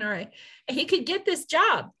NRA. He could get this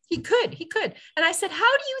job. He could. And I said,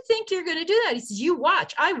 how do you think you're going to do that? He says, you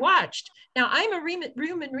watch. I watched. Now, I'm a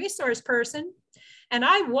human resource person, and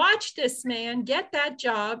I watched this man get that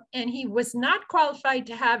job, and he was not qualified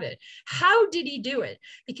to have it. How did he do it?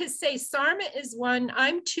 Because say Sarma is 1,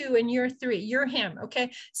 I'm 2, and you're 3. You're him, okay?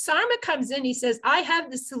 Sarma comes in, he says, I have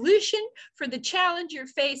the solution for the challenge you're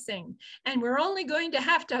facing, and we're only going to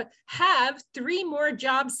have 3 more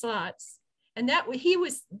job slots. And that he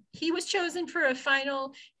was chosen for a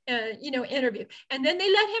final interview. And then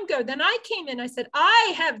they let him go. Then I came in, I said,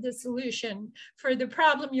 I have the solution for the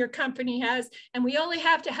problem your company has. And we only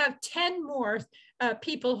have to have 10 more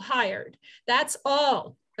people hired. That's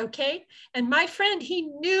all. Okay. And my friend, he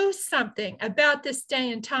knew something about this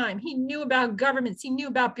day and time. He knew about governments. He knew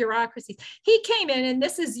about bureaucracies. He came in, and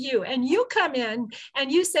this is you. And you come in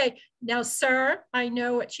and you say, now, sir, I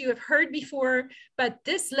know what you have heard before, but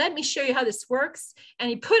let me show you how this works. And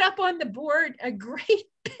he put up on the board a great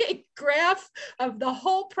big graph of the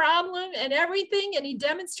whole problem and everything. And he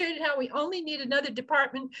demonstrated how we only need another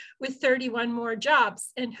department with 31 more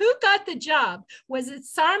jobs. And who got the job? Was it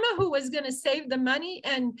Sarma, who was going to save the money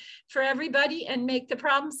and for everybody and make the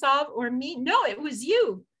problem solve, or me? No, it was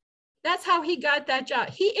you. That's how he got that job.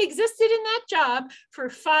 He existed in that job for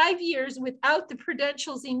 5 years without the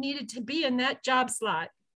credentials he needed to be in that job slot.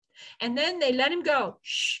 And then they let him go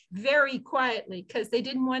very quietly because they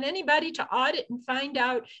didn't want anybody to audit and find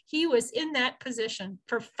out he was in that position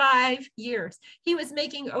for 5 years. He was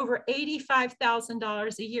making over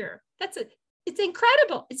 $85,000 a year. It's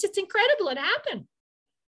incredible. It's just incredible. It happened.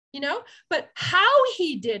 But how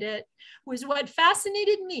he did it was what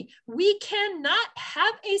fascinated me. We cannot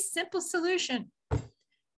have a simple solution.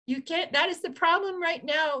 You can't. That is the problem right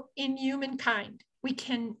now in humankind. We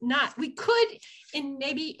cannot. We could in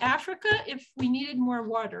maybe Africa if we needed more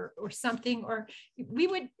water or something, or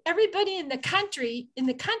everybody in the country,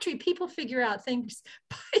 people figure out things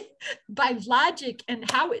by logic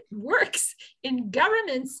and how it works. In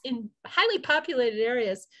governments, in highly populated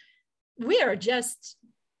areas, we are just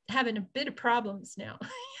having a bit of problems now.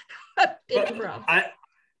 A big problem.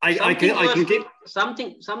 I can give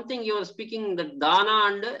something you were speaking, the dana,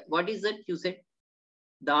 and what is that you said?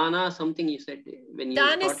 Dana, something you said when you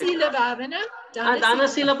Dana Sila Bhavana. Dana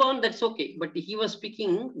Sila Bhavana, that's okay. But he was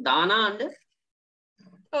speaking dana and.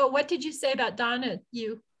 Oh, what did you say about dana?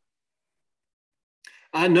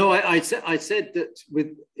 No, I said that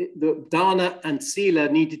with the dana and sila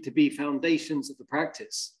needed to be foundations of the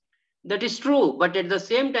practice. That is true, but at the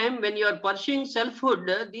same time, when you are pursuing selfhood,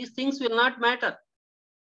 these things will not matter.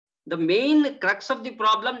 The main crux of the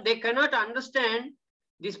problem, they cannot understand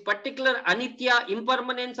this particular anitya,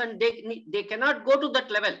 impermanence, and they cannot go to that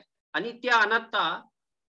level. Anitya, anatta,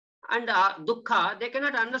 and dukkha, they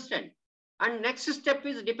cannot understand. And next step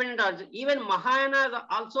is dependent on, even Mahayana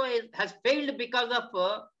also has failed because of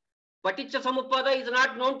paticca samuppada is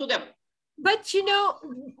not known to them. But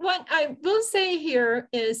what I will say here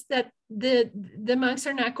is that the monks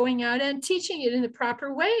are not going out and teaching it in the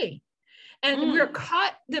proper way. And we're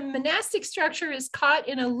caught, the monastic structure is caught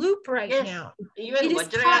in a loop right now. Even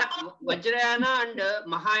Vajrayana and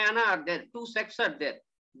Mahayana are there. 2 sects are there.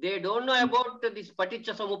 They don't know about this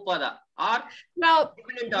paticca samuppada.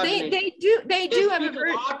 They do have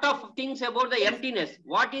a lot of things about the emptiness.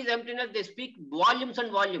 What is emptiness? They speak volumes and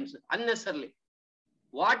volumes unnecessarily.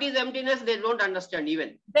 What is emptiness? They don't understand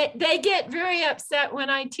even. They get very upset when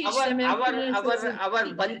I teach them.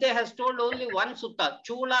 Our Bante has told only one sutta,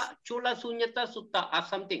 Chula Sunyata Sutta or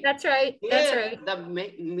something. That's right. That's right. The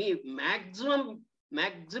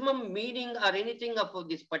maximum meaning or anything of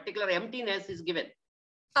this particular emptiness is given.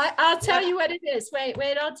 I'll tell you what it is.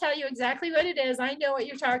 Wait, I'll tell you exactly what it is. I know what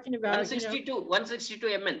you're talking about.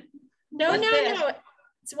 162 MN. No.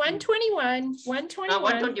 It's 121, 121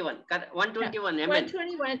 MN.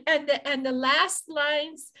 121. And the last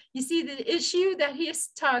lines, you see the issue that he is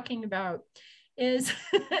talking about is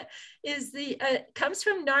comes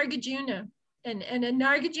from Nagarjuna. And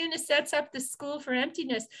Nagarjuna sets up the school for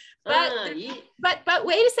emptiness. But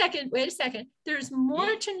wait a second. There's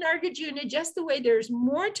more to Nagarjuna, just the way there's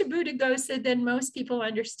more to Buddhaghosa than most people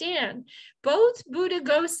understand. Both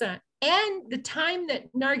Buddhaghosa and the time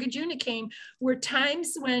that Nagarjuna came were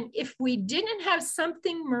times when if we didn't have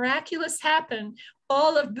something miraculous happen,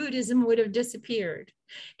 all of Buddhism would have disappeared.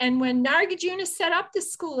 And when Nagarjuna set up the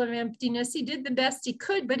school of emptiness, he did the best he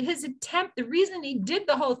could, but his attempt, the reason he did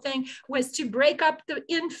the whole thing was to break up the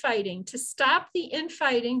infighting, to stop the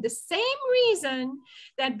infighting, the same reason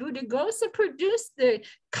that Buddhaghosa produced the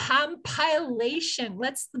compilation,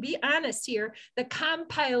 let's be honest here, the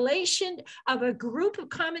compilation of a group of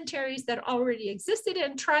commentaries that already existed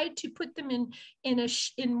and tried to put them in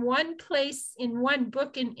one place, in one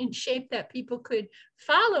book, in shape that people could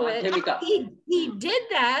follow it. He did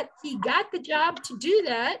that. He got the job to do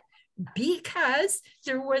that because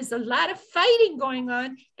there was a lot of fighting going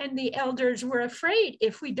on and the elders were afraid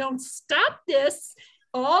if we don't stop this,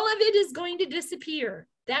 all of it is going to disappear.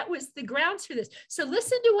 That was the grounds for this. So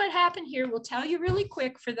listen to what happened here. We'll tell you really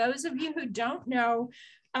quick for those of you who don't know.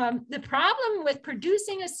 The problem with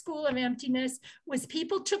producing a school of emptiness was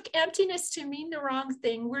people took emptiness to mean the wrong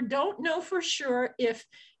thing. We don't know for sure if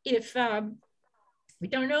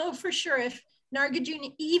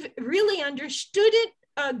Nagarjuna really understood it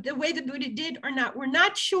the way the Buddha did or not. We're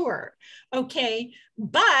not sure, okay?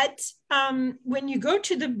 But when you go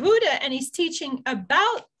to the Buddha and he's teaching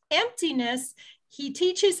about emptiness, he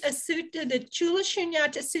teaches a sutta, the Chula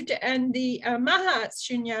Shunyata Sutta and the Maha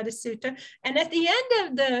Shunyata Sutta. And at the end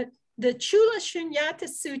of the Chula Shunyata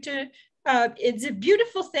Sutta, it's a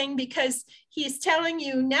beautiful thing because he's telling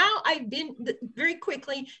you, now I've been, very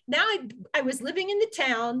quickly, now I was living in the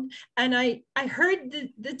town and I heard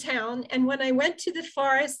the town. And when I went to the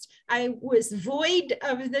forest, I was void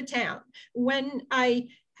of the town. When I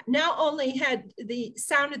now only had the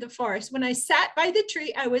sound of the forest. When I sat by the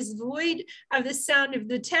tree, I was void of the sound of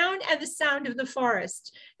the town and the sound of the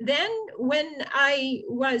forest. Then when I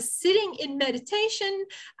was sitting in meditation,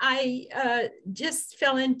 I just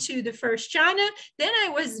fell into the first jhana. Then I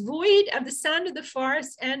was void of the sound of the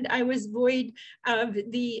forest and I was void of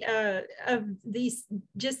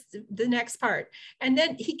just the next part. And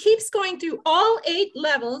then he keeps going through all 8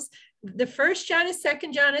 levels, the first jhana,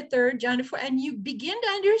 second jhana, third jhana, fourth, and you begin to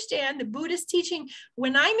understand the Buddhist teaching.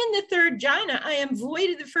 When I'm in the third jhana, I am void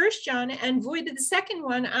of the first jhana and void of the second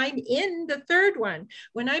one. I'm in the third one.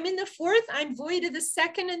 When I'm in the fourth, I'm void of the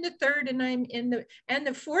second and the third, and I'm in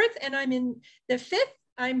the fourth, and I'm in the fifth.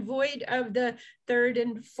 I'm void of the third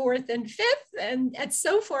and fourth and fifth and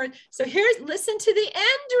so forth. So listen to the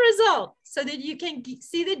end result so that you can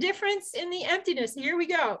see the difference in the emptiness. Here we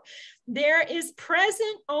go. There is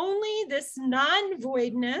present only this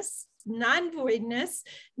non-voidness,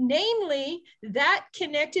 namely that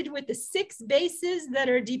connected with the 6 bases that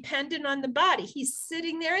are dependent on the body. He's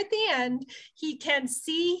sitting there at the end. He can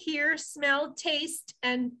see, hear, smell, taste,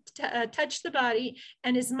 and touch the body,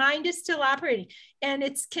 and his mind is still operating. And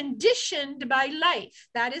it's conditioned by life.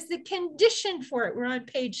 That is the condition for it. We're on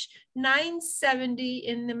page 970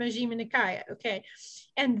 in the Majjhima Nikaya, okay?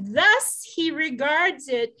 And thus he regards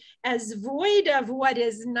it as void of what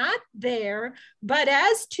is not there, but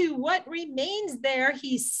as to what remains there,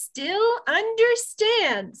 he still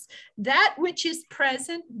understands that which is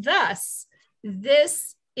present. Thus,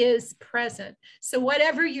 this is present. So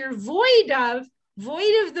whatever you're void of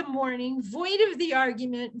the morning, void of the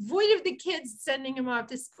argument, void of the kids sending them off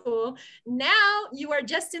to school. Now you are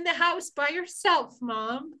just in the house by yourself,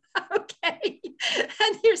 Mom. Okay.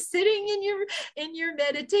 And you're sitting in your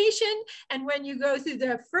meditation. And when you go through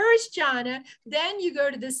the first jhana, then you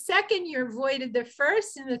go to the second, you're void of the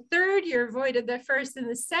first, and the third, you're void of the first and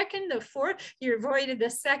the second, the fourth, you're void of the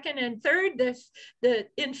second and third, the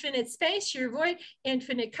infinite space, you're void,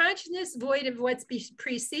 infinite consciousness, void of what's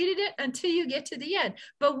preceded it until you get to the end.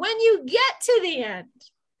 But when you get to the end,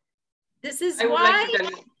 this is why,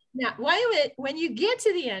 now, when you get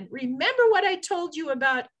to the end, remember what I told you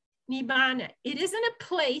about Nibbana. It isn't a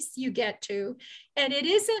place you get to, and it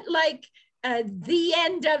isn't like the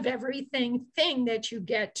end of everything thing that you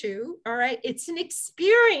get to, all right? It's an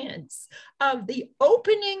experience of the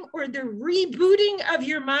opening or the rebooting of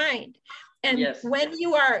your mind. And yes, when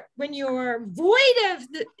you are void of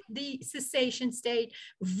the cessation state,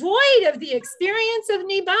 void of the experience of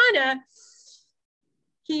Nibbana,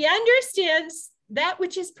 he understands that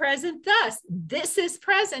which is present. Thus, this is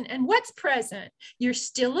present. And what's present? You're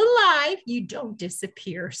still alive. You don't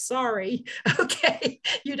disappear. Sorry. Okay.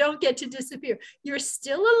 You don't get to disappear. You're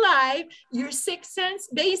still alive. Your 6 sense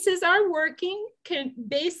bases are working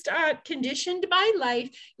based on conditioned by life.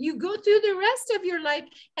 You go through the rest of your life,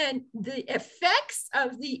 and the effects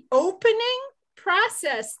of the opening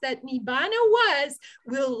process that Nibbana was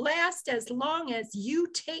will last as long as you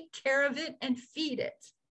take care of it and feed it.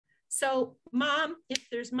 So mom, if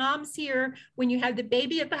there's moms here, when you have the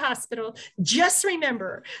baby at the hospital, just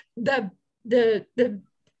remember the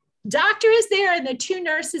doctor is there and the two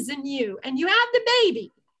nurses and you have the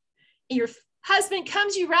baby. Your husband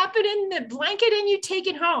comes, you wrap it in the blanket and you take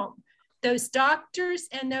it home. Those doctors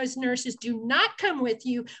and those nurses do not come with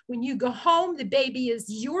you. When you go home, the baby is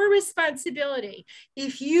your responsibility.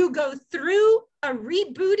 If you go through a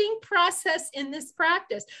rebooting process in this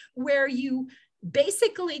practice where you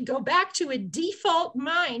basically go back to a default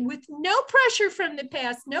mind with no pressure from the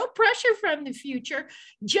past, no pressure from the future,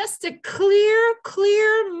 just a clear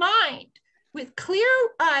mind with clear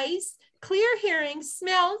eyes, clear hearing,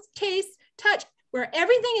 smell, taste, touch, where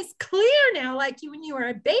everything is clear now, like when you were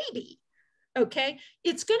a baby. Okay,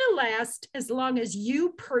 it's going to last as long as you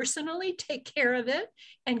personally take care of it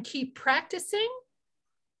and keep practicing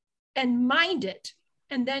and mind it.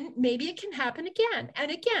 And then maybe it can happen again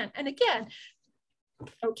and again and again.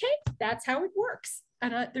 Okay, that's how it works.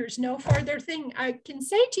 And there's no further thing I can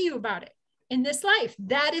say to you about it in this life.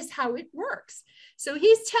 That is how it works. So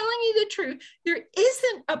he's telling you the truth. There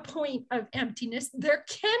isn't a point of emptiness. There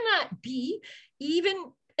cannot be.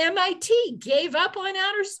 Even MIT gave up on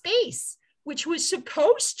outer space, which was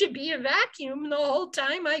supposed to be a vacuum the whole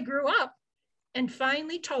time I grew up, and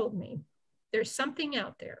finally told me there's something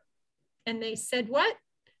out there. And they said, what?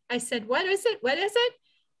 I said, what is it? What is it?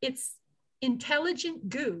 It's intelligent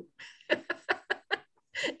goo.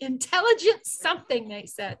 Intelligent something, they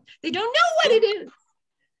said. They don't know what it is,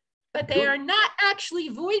 but they are not actually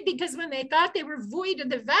void, because when they thought they were void of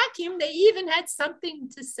the vacuum, they even had something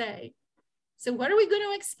to say. So what are we going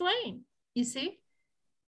to explain? You see?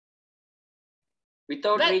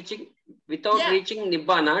 Without reaching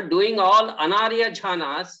Nibbana, doing all Anarya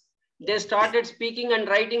jhanas, they started speaking and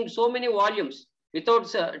writing so many volumes without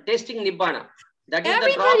tasting Nibbana. That is the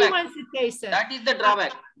drawback. Everybody wants to taste it. That is the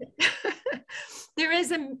drawback. There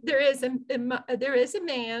is a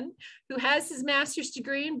man who has his master's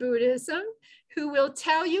degree in Buddhism, who will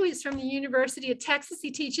tell you, he's from the University of Texas.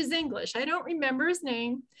 He teaches English. I don't remember his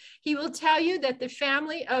name. He will tell you that the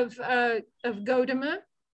family of Gautama,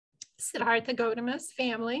 Siddhartha Gautama's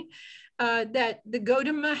family, that the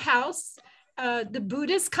Gautama house, the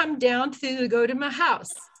Buddhas come down through the Gautama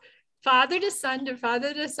house. Father to son to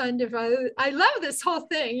father to son to father. I love this whole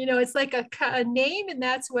thing. You know, it's like a name, and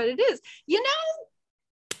that's what it is. You know,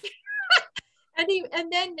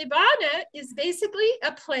 and then Nibbana is basically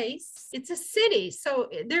a place. It's a city. So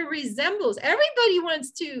there resembles. Everybody wants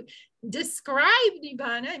to describe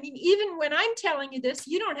Nibbana. I mean, even when I'm telling you this,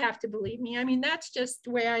 you don't have to believe me. I mean, that's just the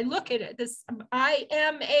way I look at it. This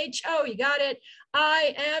I-M-H-O, you got it?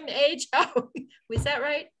 I-M-H-O. Was that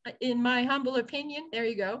right? In my humble opinion, there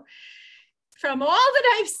you go. From all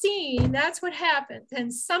that I've seen, that's what happens.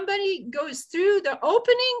 And somebody goes through the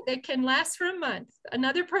opening that can last for a month.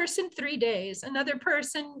 Another person, 3 days. Another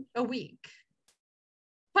person, a week.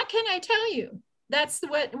 What can I tell you? That's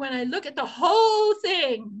what, when I look at the whole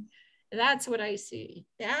thing, that's what I see.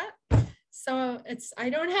 Yeah. So I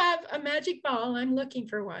don't have a magic ball. I'm looking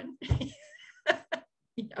for one.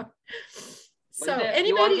 You know. So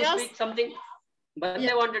anybody else? Speak something? But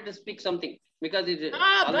I wanted to speak something because it's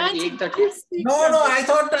already 8:30. No, I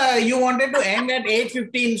thought you wanted to end at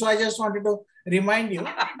 8:15, so I just wanted to remind you.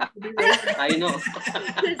 I know.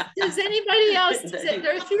 Does anybody else?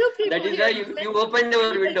 There are a few people. That is why you opened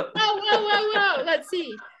your window. Whoa. Let's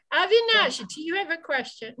see. Avinash, do you have a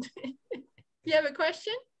question? You have a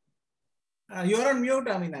question? You're on mute,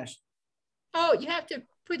 Avinash. Oh, you have to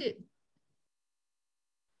put it.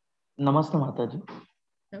 Namaste, Mataji.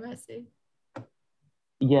 Namaste.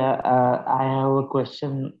 Yeah, I have a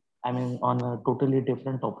question. I mean, on a totally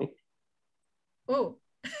different topic. Oh,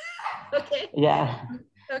 okay. Yeah.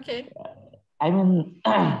 Okay. I mean,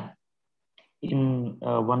 in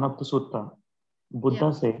one of the sutta,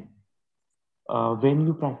 Buddha said, when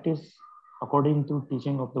you practice according to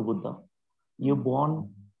teaching of the Buddha, you're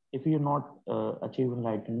born, if you're not achieve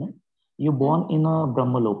enlightenment, you're born in a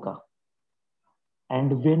Brahmaloka.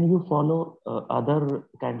 And when you follow other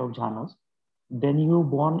kind of jhanas, then you're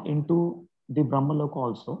born into the Brahmaloka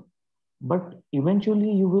also. But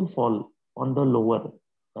eventually you will fall on the lower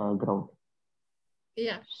ground.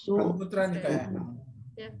 Yeah. So,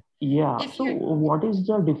 yeah. So what is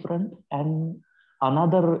the difference? And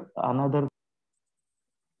another.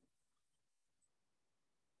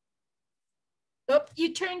 Oh,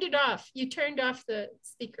 you turned it off. You turned off the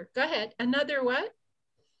speaker. Go ahead. Another what?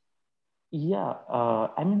 Yeah.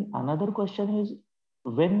 I mean, another question is,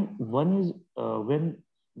 when one is when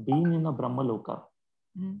being in a Brahmaloka.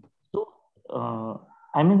 So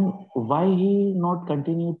I mean, why he not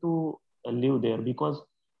continue to live there? Because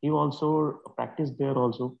he also practiced there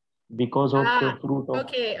also because of the fruit of.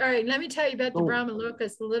 Okay, all right. Let me tell you about the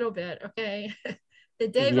Brahmalokas a little bit. Okay, the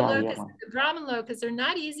Devalokas, the Brahmalokas are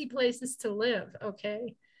not easy places to live.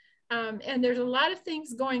 Okay. And there's a lot of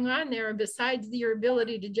things going on there besides your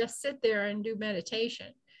ability to just sit there and do meditation.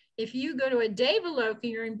 If you go to a Devaloka,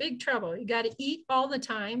 you're in big trouble. You got to eat all the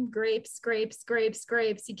time, grapes, grapes, grapes,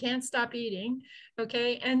 grapes. You can't stop eating,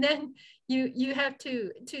 okay? And then you have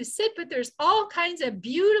to sit, but there's all kinds of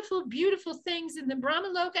beautiful, beautiful things in the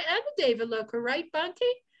Brahmaloka and the Devaloka, right,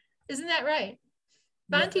 Bhante? Isn't that right?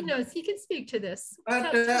 Bhante knows, he can speak to this.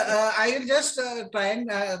 But I will just try and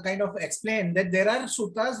kind of explain that there are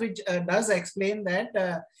suttas which does explain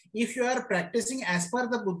that if you are practicing as per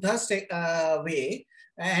the Buddha's way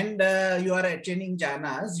and you are attaining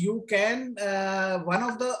jhanas, you can, one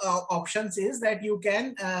of the options is that you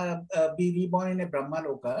can be reborn in a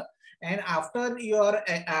Brahmaloka, and after your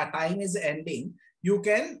time is ending, you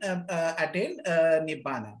can attain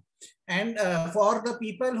Nibbana. And for the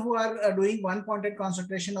people who are doing one-pointed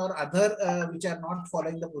concentration or other which are not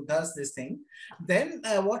following the Buddha's this thing, then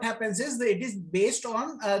what happens is that it is based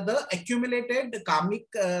on the accumulated karmic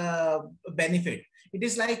benefit. It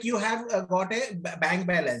is like you have got a bank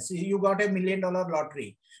balance, you got $1 million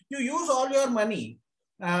lottery. You use all your money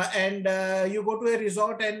and you go to a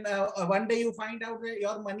resort, and one day you find out that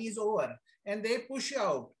your money is over and they push you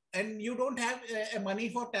out and you don't have money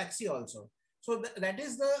for taxi also. So that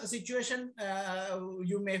is the situation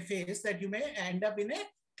you may face, that you may end up in a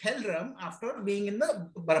hell realm after being in the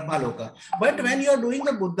Brahmaloka. But when you are doing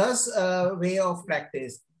the Buddha's way of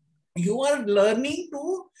practice, you are learning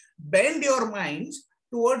to bend your minds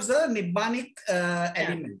towards the Nibbanic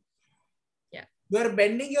element. Yeah. You are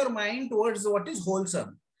bending your mind towards what is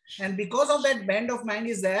wholesome. And because of that bend of mind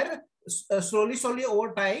is there, slowly, slowly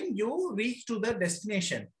over time, you reach to the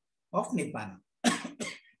destination of Nibbana.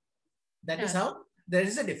 That is how there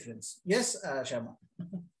is a difference. Yes, Sharma.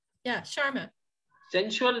 Yeah, Sharma.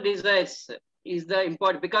 Sensual desires is the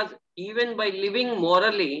important, because even by living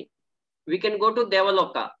morally, we can go to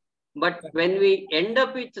Devaloka. But when we end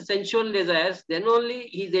up with sensual desires, then only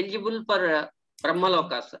he is eligible for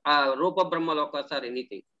Brahmalokas, Rupa Brahmalokas or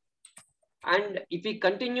anything. And if he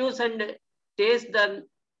continues and tastes the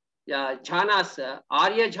jhanas,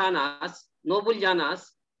 Arya jhanas, noble jhanas,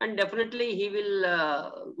 and definitely he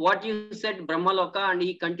will, what you said, Brahmaloka, and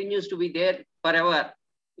he continues to be there forever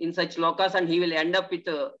in such lokas, and he will end up with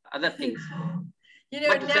other things.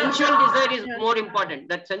 But sensual desire is more important.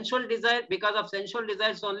 That sensual desire, because of sensual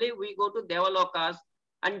desires only, we go to Devalokas,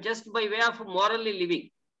 and just by way of morally living.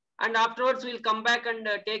 And afterwards, we'll come back and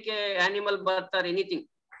take a animal birth or anything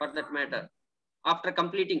for that matter, after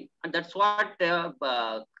completing. And that's what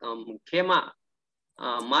Khema,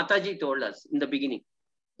 Mataji told us in the beginning.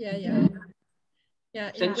 Yeah.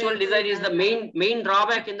 Sensual desire is the main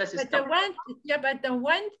drawback in the system. But the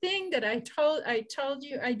one thing that I told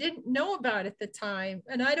you I didn't know about at the time,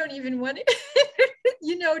 and I don't even want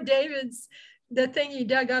to, David's, the thing he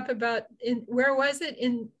dug up about where was it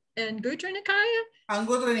in Anguttara Nikaya?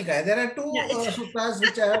 Anguttara Nikaya. There are two suttas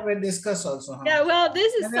which have been discussed also. Huh? Yeah, well,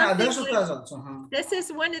 this is and other suttas also. Huh? This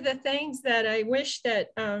is one of the things that I wish that.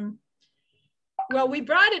 Well, we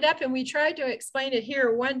brought it up and we tried to explain it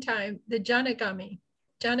here one time, the Janagami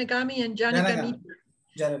and Janagamitra.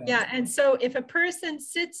 Yeah, and so if a person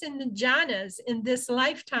sits in the jhanas in this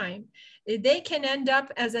lifetime, they can end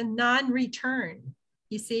up as a non-return,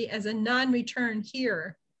 you see, as a non-return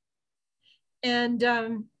here. And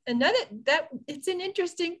it's an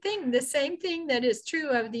interesting thing. The same thing that is true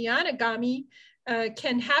of the Anagami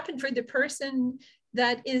can happen for the person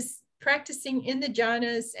that is practicing in the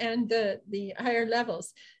jhanas and the higher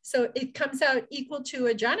levels. So it comes out equal to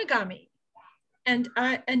a Janagami and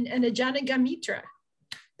a Janagamitra.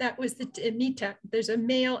 That was the Mita. There's a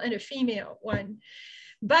male and a female one.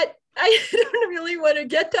 But I don't really want to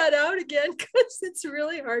get that out again because it's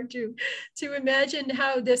really hard to imagine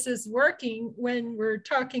how this is working when we're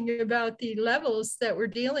talking about the levels that we're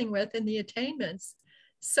dealing with and the attainments.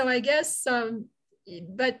 So I guess,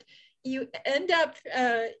 but you end up,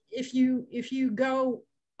 if you go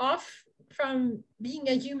off from being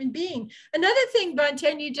a human being. Another thing, Bhante,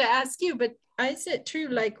 I need to ask you, but is it true,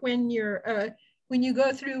 like when you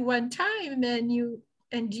go through one time and you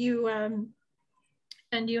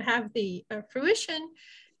have the fruition,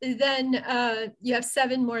 then you have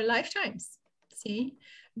 7 more lifetimes, see?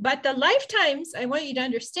 But the lifetimes, I want you to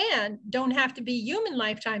understand, don't have to be human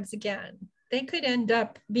lifetimes again. They could end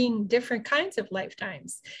up being different kinds of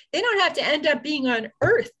lifetimes. They don't have to end up being on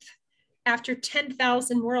Earth after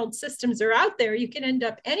 10,000 world systems are out there. You can end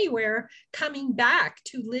up anywhere coming back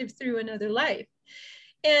to live through another life.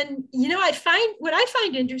 And, you know, what I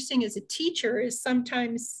find interesting as a teacher is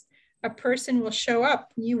sometimes a person will show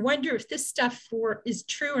up and you wonder if this stuff is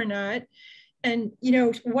true or not. And, you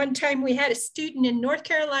know, one time we had a student in North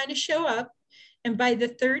Carolina show up, and by the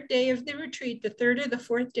third day of the retreat, the third or the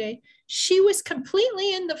fourth day, she was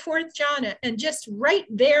completely in the fourth jhana and just right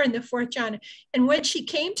there in the fourth jhana. And when she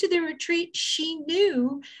came to the retreat, she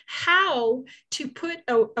knew how to put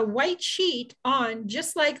a white sheet on,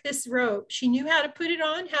 just like this robe. She knew how to put it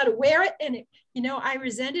on, how to wear it. And, you know, I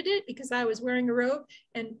resented it because I was wearing a robe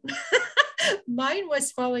and mine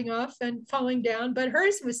was falling off and falling down, but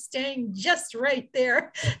hers was staying just right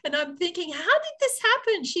there. And I'm thinking, how did this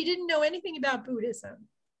happen? She didn't know anything about Buddhism,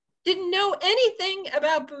 didn't know anything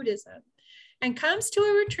about Buddhism, and comes to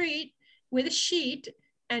a retreat with a sheet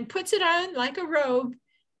and puts it on like a robe.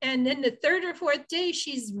 And then the third or fourth day,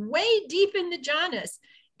 she's way deep in the jhanas.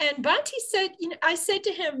 And Bhante said, you know, I said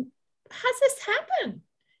to him, how's this happen?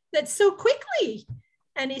 That's so quickly.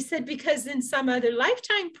 And he said, because in some other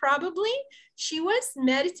lifetime, probably she was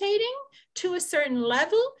meditating to a certain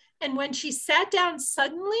level. And when she sat down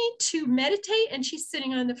suddenly to meditate and she's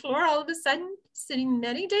sitting on the floor, all of a sudden sitting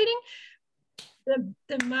meditating, the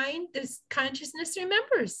mind, this consciousness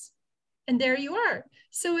remembers. And there you are.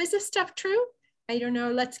 So is this stuff true? I don't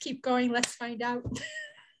know. Let's keep going. Let's find out.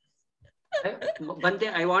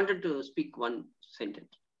 Bhante, I wanted to speak one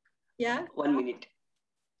sentence. Yeah. 1 minute.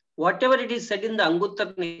 Whatever it is said in the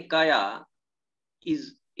Anguttara Nikaya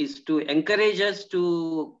is to encourage us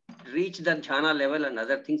to reach the jhana level and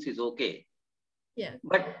other things is okay. Yeah.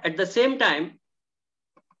 But at the same time,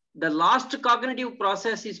 the last cognitive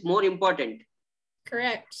process is more important.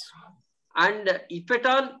 Correct. And if at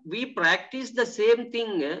all we practice the same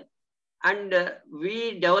thing and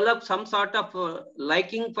we develop some sort of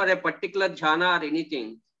liking for a particular jhana or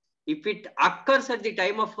anything, if it occurs at the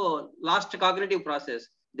time of last cognitive process,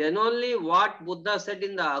 then only what Buddha said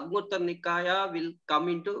in the Anguttara Nikaya will come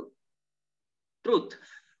into truth.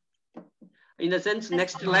 In the sense,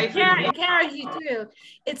 next life. Yeah, you do.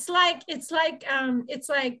 It's like at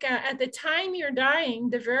the time you're dying,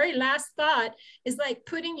 the very last thought is like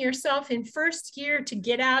putting yourself in first gear to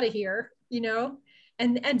get out of here, you know,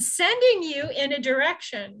 and sending you in a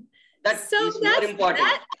direction. That's more important.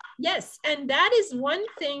 Yes, and that is one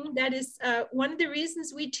thing that is one of the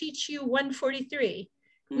reasons we teach you 143.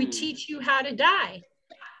 We teach you how to die.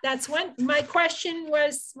 That's when my question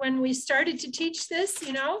was when we started to teach this,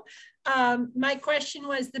 you know, my question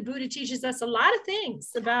was, the Buddha teaches us a lot of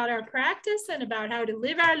things about our practice and about how to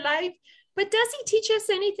live our life, but does he teach us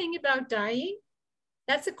anything about dying?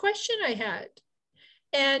 That's a question I had.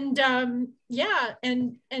 And yeah,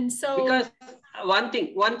 and so. Because one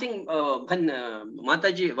thing,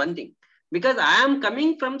 Mataji, one thing, because I am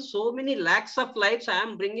coming from so many lakhs of lives, I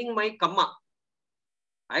am bringing my karma.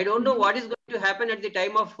 I don't know what is going to happen at the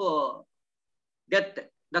time of death.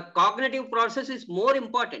 The cognitive process is more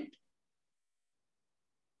important.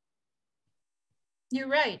 You're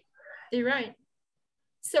right. You're right.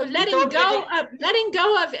 So letting go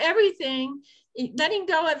of everything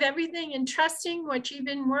and trusting what you've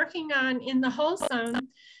been working on in the wholesome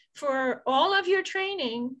for all of your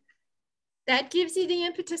training, that gives you the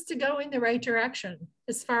impetus to go in the right direction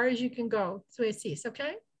as far as you can go. So it sees,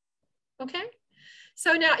 okay? Okay.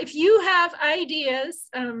 So now if you have ideas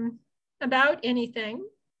about anything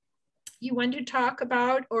you want to talk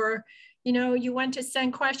about, or you know, you want to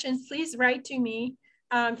send questions, please write to me.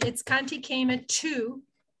 It's Khanti Khema 2,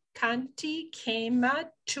 Khanti Khema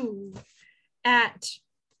 2 at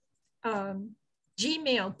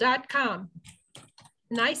gmail.com.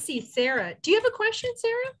 And I see Sarah. Do you have a question,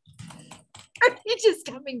 Sarah? Are you just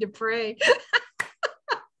coming to pray?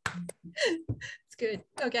 It's good.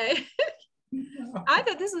 Okay. I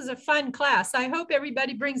thought this was a fun class. I hope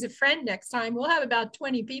everybody brings a friend next time. We'll have about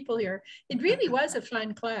 20 people here. It really was a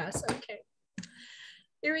fun class. Okay.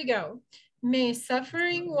 Here we go. May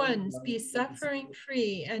suffering ones be suffering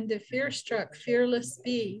free, and the fear-struck fearless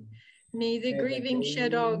be. May the grieving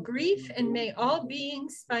shed all grief, and may all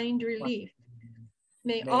beings find relief.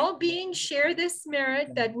 May all beings share this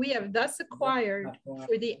merit that we have thus acquired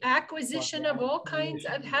for the acquisition of all kinds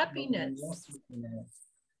of happiness.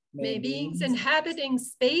 May beings inhabiting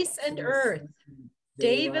space and earth,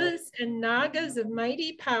 devas and nagas of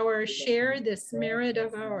mighty power, share this merit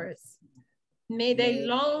of ours. May they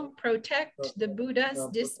long protect the Buddha's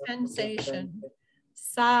dispensation.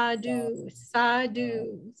 Sadhu,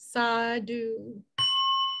 sadhu, sadhu.